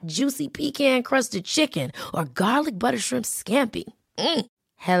hot, juicy pecan-crusted chicken or garlic butter shrimp scampi.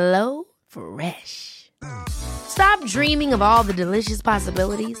 Hello Fresh. Stop dreaming of all the delicious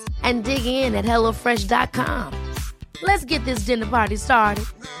possibilities and dig in at HelloFresh.com. Let's get this dinner party started.